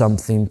done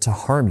something to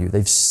harm you.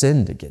 They've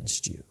sinned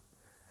against you.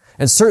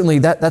 And certainly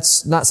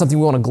that's not something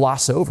we want to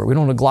gloss over. We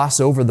don't want to gloss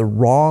over the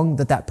wrong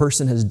that that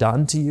person has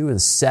done to you,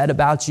 has said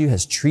about you,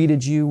 has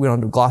treated you. We don't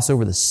want to gloss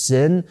over the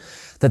sin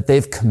that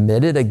they've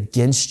committed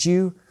against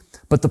you.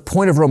 But the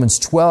point of Romans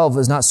 12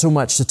 is not so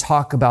much to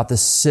talk about the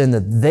sin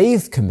that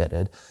they've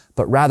committed,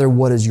 but rather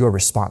what is your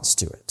response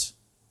to it.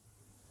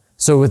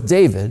 So with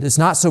David, it's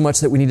not so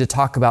much that we need to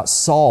talk about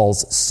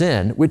Saul's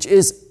sin, which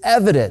is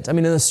evident. I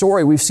mean, in the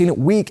story, we've seen it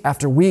week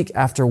after week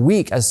after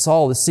week as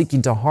Saul is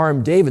seeking to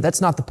harm David.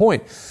 That's not the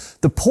point.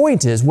 The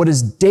point is, what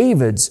is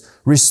David's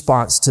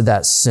response to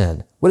that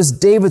sin? What is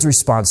David's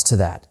response to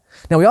that?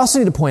 Now, we also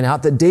need to point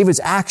out that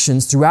David's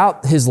actions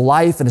throughout his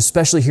life, and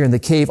especially here in the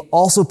cave,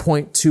 also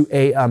point to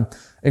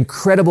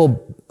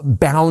incredible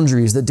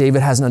boundaries that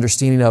David has an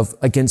understanding of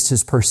against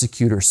his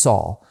persecutor,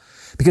 Saul.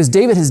 Because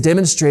David has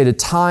demonstrated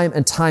time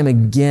and time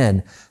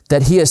again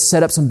that he has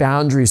set up some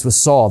boundaries with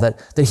Saul, that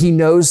he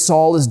knows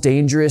Saul is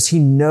dangerous. He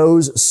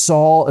knows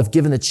Saul, if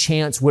given the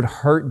chance, would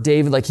hurt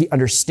David. Like, he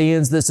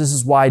understands this. This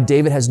is why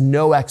David has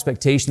no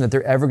expectation that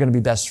they're ever going to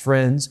be best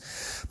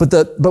friends.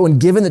 But when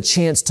given the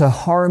chance to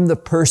harm the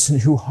person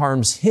who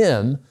harms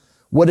him,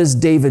 what does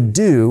David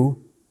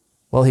do?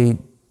 Well, he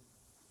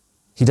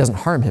doesn't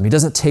harm him. He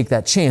doesn't take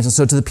that chance. And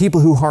so to the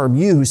people who harm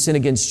you, who sin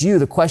against you,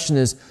 the question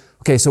is,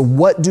 okay, so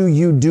what do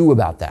you do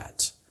about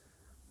that?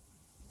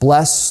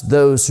 Bless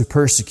those who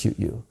persecute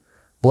you.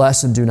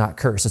 Bless and do not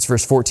curse. That's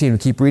verse 14. We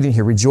keep reading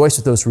here. Rejoice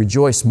with those who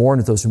rejoice. Mourn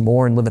with those who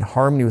mourn. Live in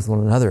harmony with one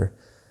another.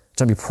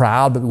 Don't be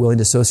proud, but be willing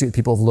to associate with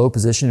people of low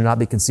position. Do not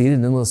be conceited.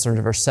 And then let's turn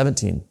to verse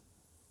 17.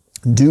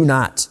 Do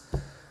not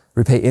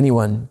repay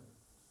anyone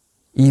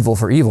evil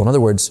for evil. In other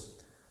words,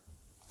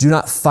 do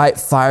not fight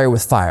fire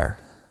with fire.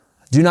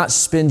 Do not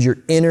spend your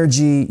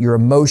energy, your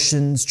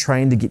emotions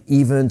trying to get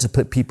even, to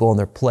put people in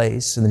their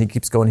place. And then he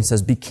keeps going. He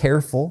says, be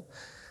careful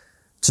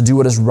to do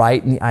what is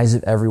right in the eyes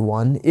of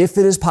everyone. If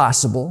it is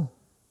possible,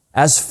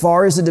 as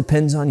far as it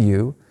depends on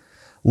you,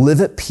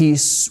 live at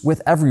peace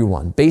with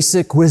everyone.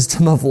 Basic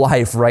wisdom of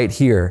life right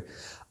here.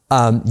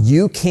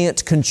 You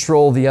can't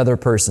control the other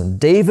person.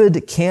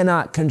 David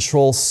cannot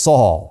control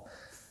Saul,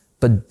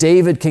 but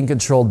David can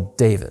control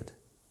David.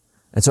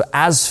 And so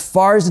as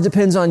far as it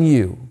depends on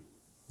you,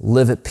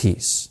 live at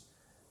peace.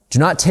 Do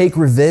not take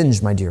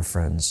revenge, my dear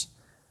friends,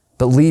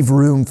 but leave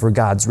room for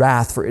God's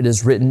wrath, for it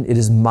is written, it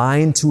is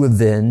mine to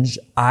avenge,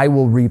 I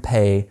will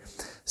repay,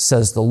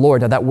 says the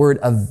Lord. Now that word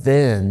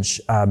avenge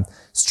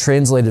is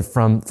translated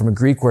from a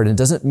Greek word, and it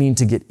doesn't mean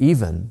to get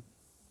even.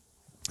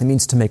 It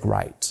means to make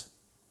right.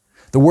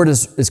 The word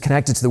is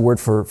connected to the word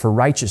for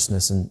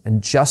righteousness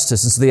and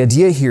justice. And so the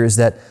idea here is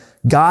that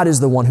God is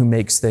the one who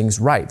makes things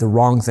right, the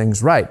wrong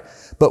things right.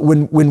 But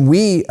when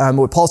we,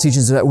 what Paul teaches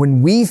is that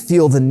when we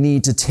feel the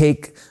need to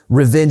take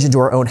revenge into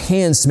our own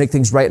hands to make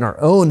things right in our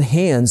own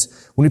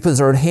hands, when we put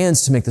our own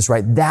hands to make this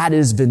right, that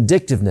is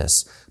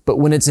vindictiveness. But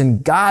when it's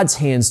in God's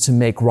hands to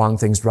make wrong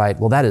things right,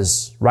 well, that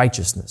is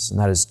righteousness and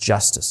that is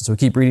justice. So we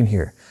keep reading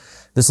here.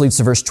 This leads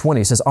to verse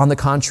 20. It says, on the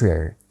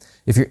contrary,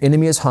 if your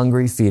enemy is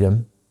hungry, feed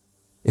him.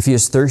 If he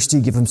is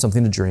thirsty, give him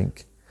something to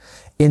drink.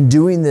 In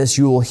doing this,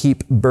 you will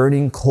heap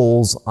burning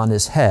coals on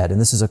his head. And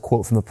this is a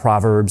quote from the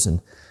Proverbs.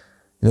 And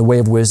the way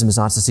of wisdom is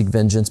not to seek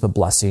vengeance, but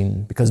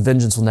blessing, because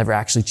vengeance will never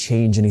actually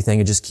change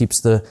anything. It just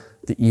keeps the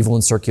evil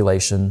in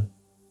circulation.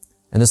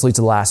 And this leads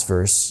to the last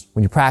verse.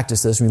 When you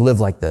practice this, when you live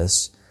like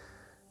this,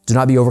 do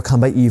not be overcome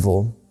by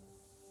evil,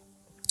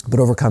 but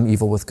overcome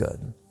evil with good.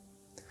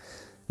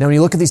 Now, when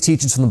you look at these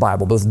teachings from the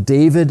Bible, both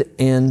David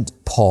and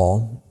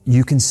Paul,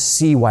 you can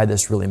see why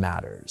this really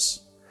matters.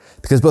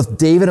 Because both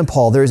David and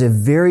Paul, there is a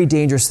very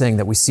dangerous thing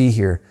that we see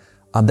here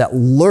that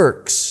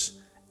lurks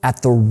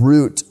at the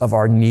root of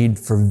our need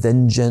for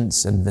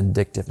vengeance and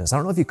vindictiveness. I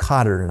don't know if you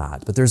caught it or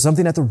not, but there's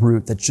something at the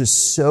root that's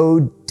just so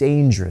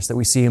dangerous that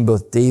we see in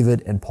both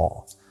David and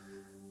Paul.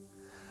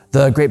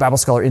 The great Bible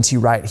scholar N.T.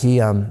 Wright,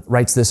 he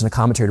writes this in a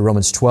commentary to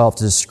Romans 12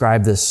 to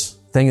describe this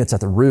thing that's at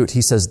the root.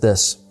 He says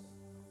this.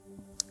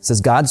 He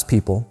says, God's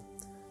people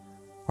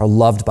are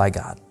loved by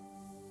God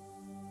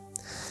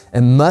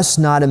and must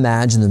not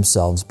imagine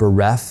themselves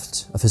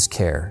bereft of his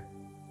care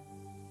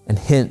and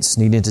hence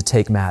needing to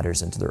take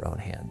matters into their own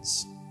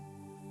hands.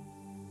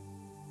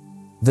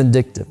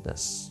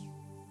 Vindictiveness,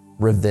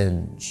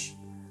 revenge,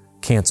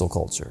 cancel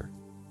culture,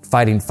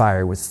 fighting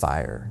fire with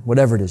fire,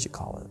 whatever it is you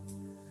call it.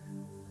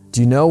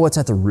 Do you know what's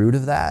at the root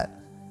of that?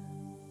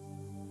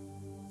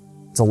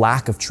 It's a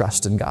lack of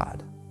trust in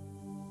God.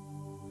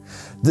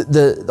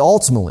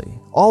 Ultimately,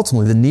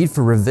 the need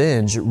for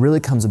revenge, it really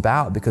comes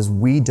about because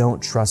we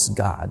don't trust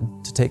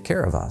God to take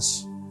care of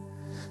us.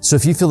 So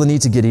if you feel the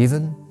need to get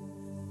even,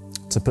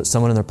 to put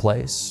someone in their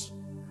place,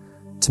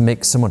 to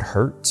make someone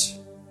hurt,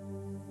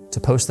 to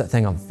post that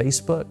thing on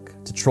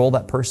Facebook, to troll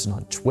that person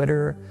on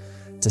Twitter,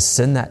 to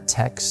send that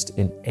text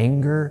in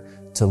anger,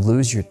 to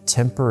lose your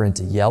temper and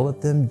to yell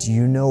at them, do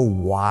you know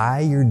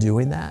why you're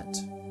doing that?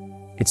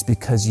 It's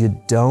because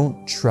you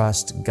don't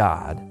trust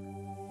God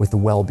with the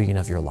well-being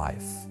of your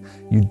life.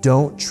 You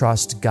don't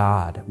trust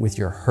God with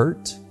your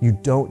hurt. You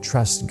don't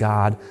trust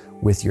God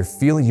with your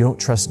feeling. You don't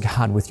trust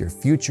God with your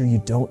future.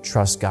 You don't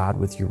trust God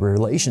with your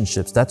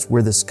relationships. That's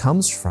where this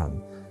comes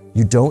from.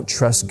 You don't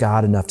trust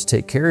God enough to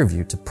take care of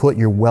you, to put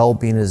your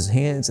well-being in His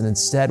hands. And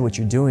instead, what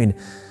you're doing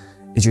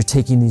is you're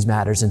taking these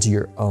matters into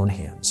your own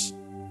hands.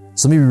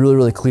 So let me be really,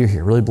 really clear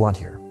here, really blunt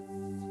here.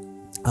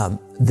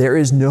 There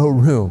is no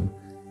room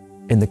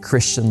in the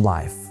Christian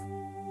life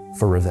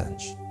for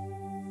revenge.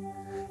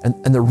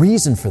 And the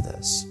reason for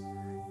this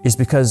is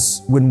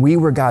because when we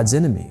were God's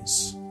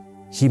enemies,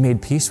 He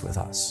made peace with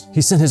us.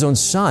 He sent His own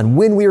Son.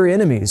 When we were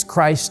enemies,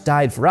 Christ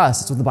died for us.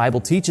 That's what the Bible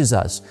teaches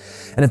us.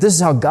 And if this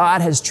is how God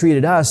has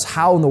treated us,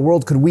 how in the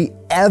world could we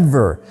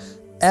ever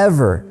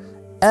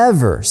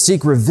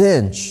seek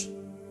revenge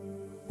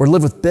or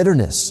live with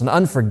bitterness and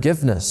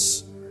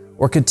unforgiveness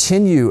or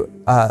continue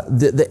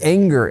the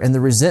anger and the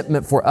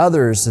resentment for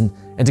others and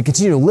to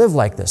continue to live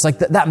like this? Like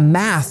that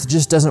math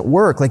just doesn't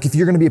work. Like if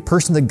you're going to be a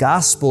person of the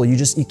gospel,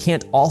 you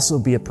can't also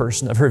be a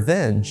person of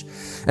revenge.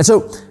 And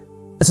so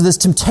this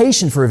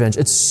temptation for revenge,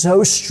 it's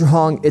so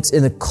strong. It's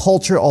in the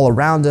culture all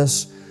around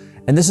us.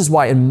 And this is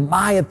why, in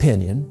my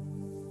opinion,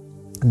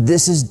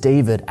 this is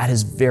David at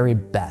his very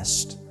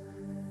best.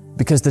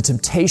 Because the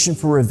temptation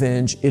for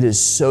revenge, it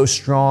is so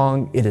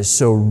strong, it is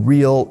so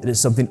real, it is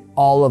something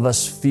all of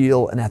us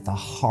feel. And at the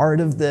heart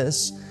of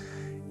this,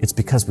 it's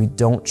because we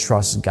don't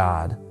trust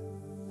God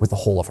with the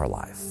whole of our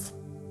life.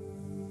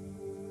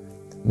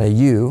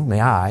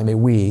 May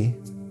we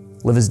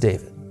live as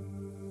David.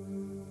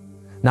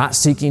 Not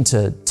seeking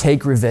to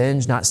take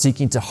revenge, not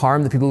seeking to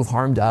harm the people who've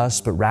harmed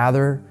us, but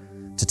rather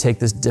to take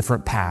this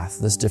different path,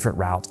 this different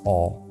route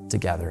all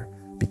together,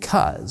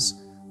 because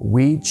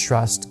we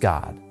trust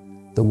God,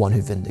 the one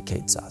who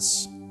vindicates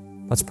us.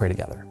 Let's pray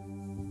together.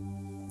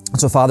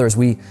 So, Father, as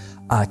we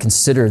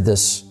consider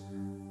this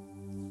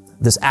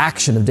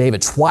action of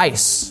David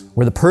twice,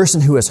 where the person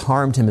who has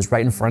harmed him is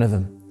right in front of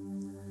him,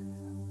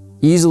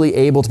 easily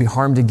able to be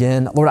harmed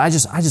again, Lord, I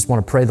just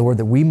want to pray, Lord,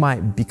 that we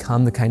might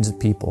become the kinds of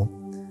people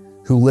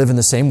who live in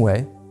the same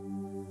way,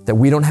 that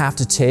we don't have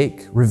to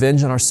take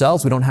revenge on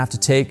ourselves. We don't have to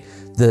take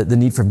the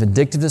need for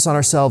vindictiveness on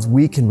ourselves.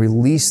 We can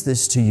release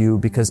this to you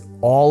because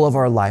all of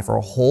our life, our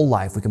whole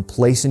life, we can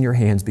place in your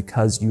hands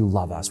because you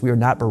love us. We are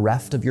not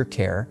bereft of your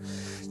care.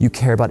 You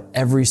care about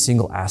every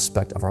single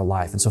aspect of our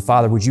life. And so,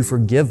 Father, would you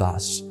forgive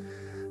us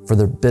for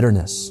the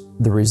bitterness,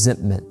 the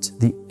resentment,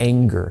 the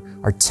anger,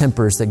 our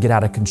tempers that get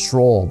out of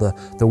control,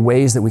 the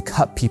ways that we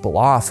cut people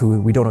off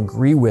who we don't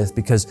agree with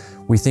because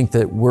we think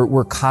that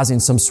we're causing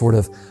some sort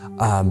of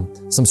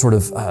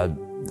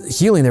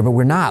healing there, but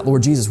we're not.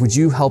 Lord Jesus, would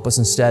you help us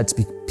instead to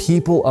be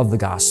people of the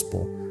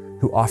gospel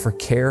who offer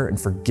care and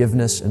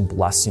forgiveness and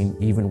blessing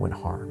even when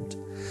harmed.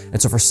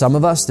 And so for some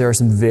of us, there are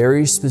some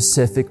very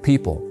specific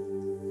people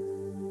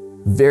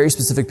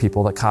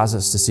that cause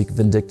us to seek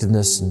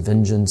vindictiveness and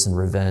vengeance and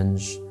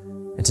revenge.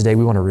 And today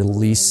we want to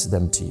release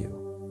them to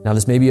you. Now,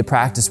 this may be a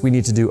practice we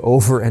need to do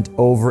over and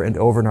over and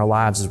over in our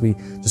lives as we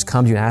just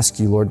come to you and ask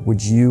you, Lord,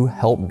 would you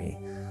help me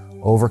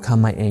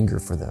overcome my anger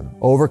for them,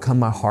 overcome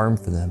my harm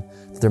for them,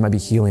 that there might be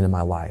healing in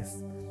my life.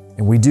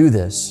 And we do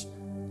this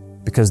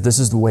because this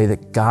is the way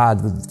that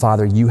God,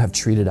 Father, you have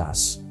treated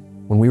us.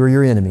 When we were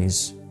your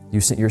enemies,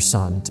 you sent your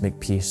Son to make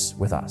peace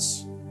with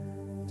us.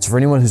 So for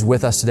anyone who's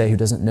with us today who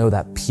doesn't know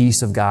that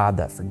peace of God,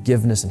 that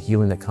forgiveness and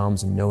healing that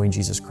comes in knowing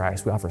Jesus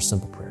Christ, we offer a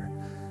simple prayer.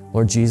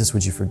 Lord Jesus,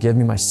 would you forgive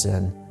me my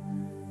sin?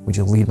 Would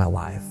you lead my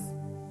life?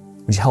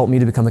 Would you help me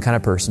to become the kind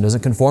of person who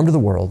doesn't conform to the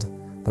world,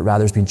 but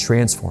rather is being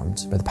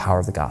transformed by the power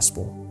of the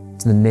gospel?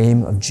 It's in the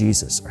name of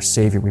Jesus, our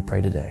Savior, we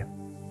pray today.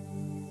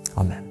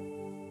 Amen.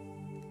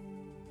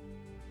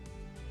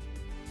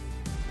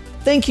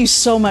 Thank you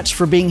so much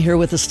for being here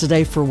with us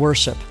today for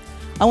worship.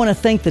 I want to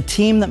thank the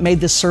team that made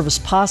this service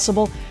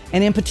possible,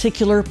 and in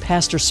particular,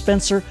 Pastor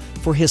Spencer,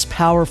 for his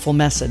powerful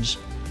message.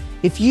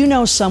 If you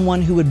know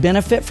someone who would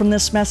benefit from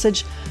this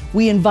message,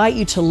 we invite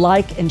you to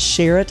like and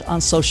share it on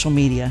social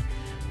media.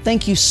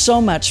 Thank you so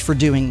much for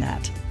doing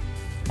that.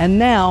 And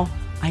now,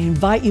 I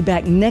invite you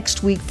back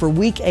next week for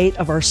week 8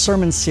 of our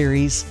sermon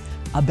series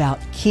about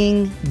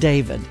King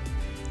David.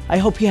 I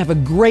hope you have a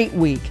great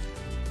week.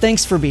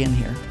 Thanks for being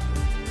here.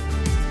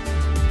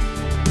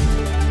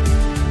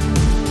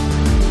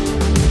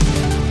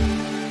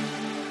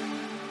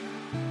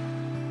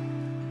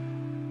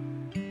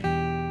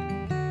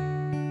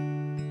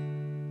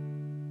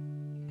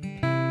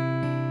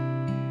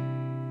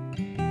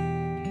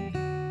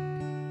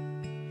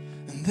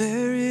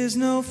 There is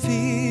no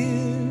fear,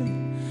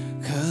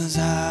 'cause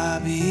I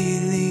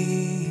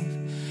believe.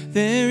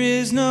 There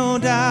is no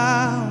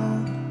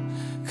doubt,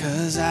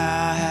 'cause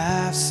I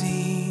have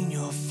seen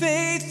your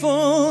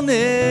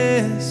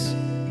faithfulness,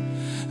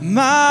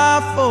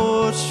 my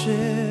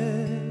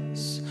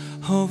fortress,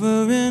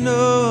 over and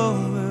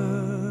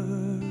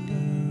over.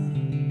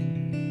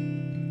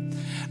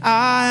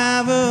 I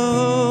have a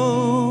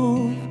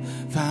hope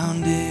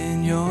found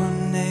in your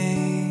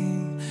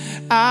name.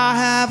 I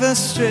have a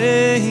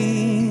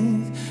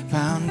strength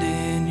found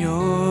in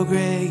your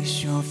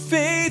grace, your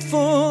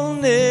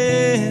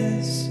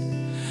faithfulness,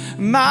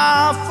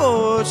 my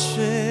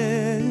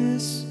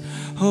fortress,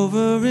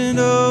 over and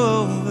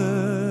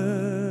over.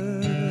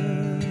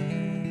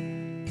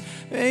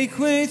 Make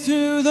way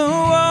through the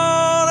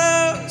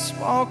waters,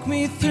 walk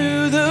me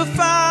through the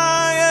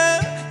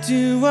fire.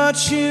 Do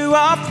what you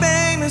are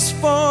famous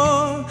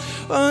for,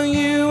 what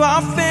you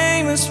are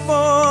famous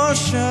for.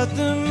 Shut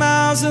the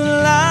mouths of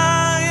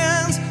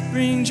lions,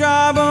 bring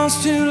dry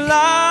bones to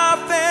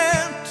life,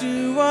 and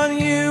do what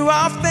you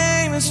are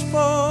famous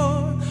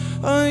for,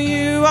 what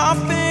you are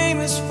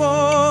famous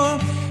for.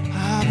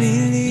 I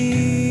believe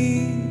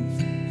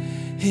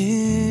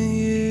in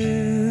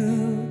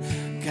you,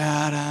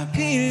 God, I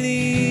believe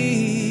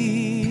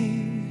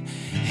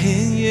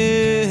in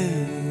you.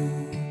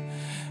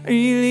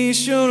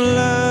 Release your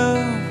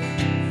love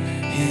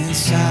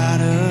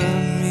inside of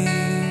me.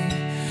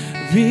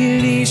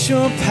 Release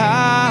your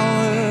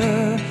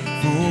power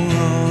for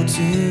all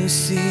to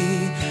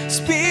see.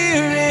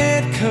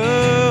 Spirit,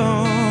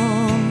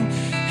 come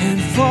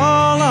and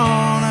fall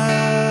on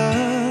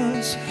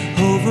us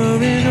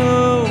over and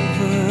over.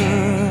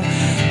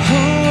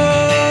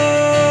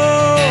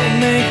 Oh,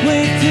 make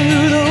way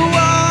through the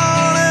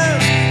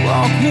waters,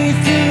 walk me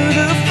through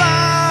the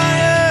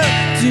fire.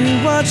 Do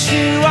what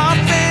you are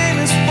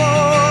famous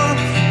for,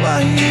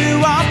 what you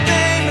are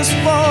famous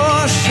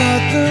for.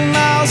 Shut the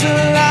mouths of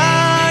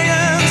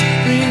lions,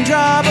 bring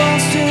dry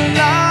bones to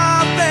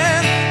life,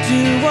 and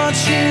do what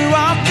you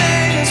are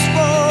famous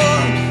for,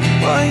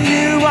 what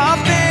you are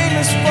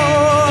famous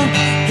for.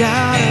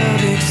 God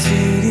of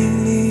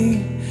exceedingly,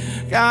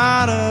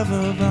 God of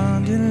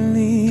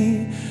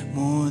abundantly,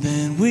 more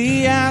than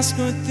we ask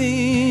or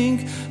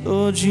think.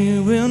 Lord,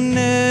 you will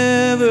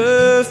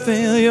never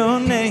fail. Your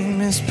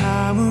name is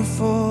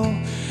powerful,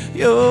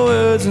 your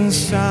word's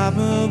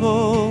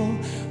unstoppable.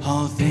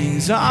 All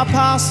things are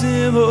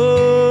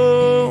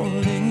possible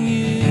in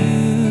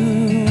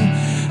you.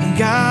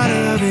 God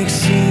of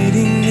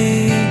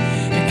exceedingly,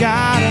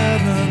 God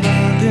of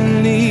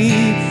abundantly,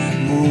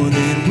 more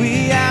than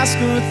we ask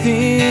or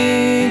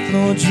think.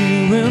 Lord,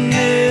 you will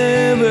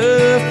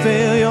never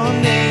fail. Your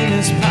name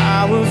is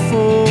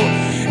powerful,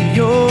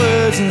 your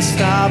word's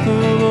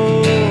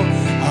unstoppable.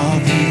 All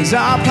things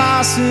are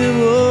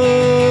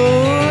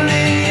possible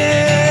in you.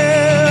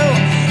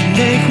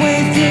 Make way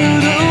through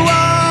the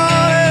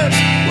waters,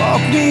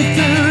 walk me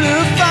through the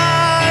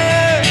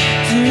fire.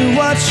 Do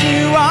what you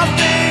are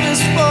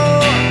famous for,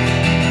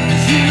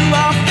 you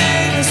are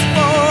famous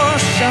for.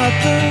 Shut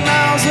the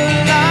mouths of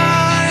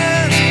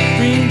lions,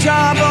 bring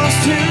dry bones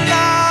to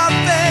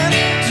life, and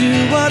do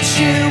what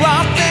you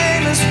are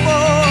famous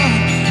for,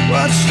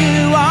 what you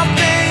are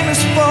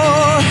famous for.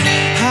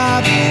 I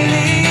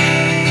believe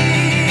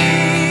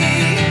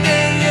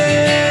in you,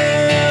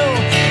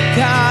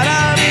 God, I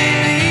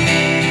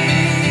believe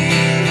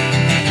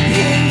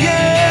in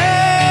you,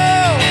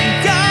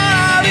 God, I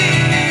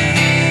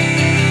believe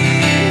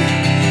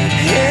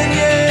in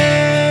you,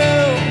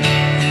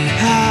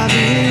 I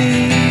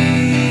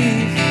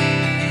believe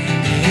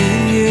in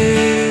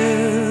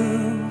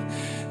you.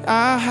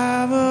 I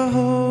have a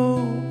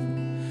hope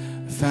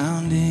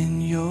found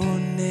in your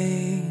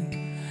name.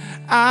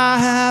 I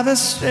have a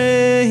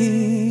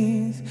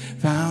strength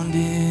found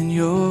in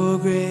your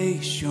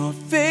grace, your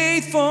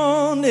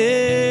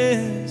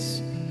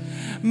faithfulness,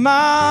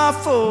 my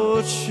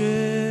fortress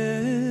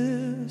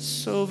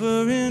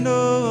over and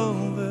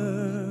over.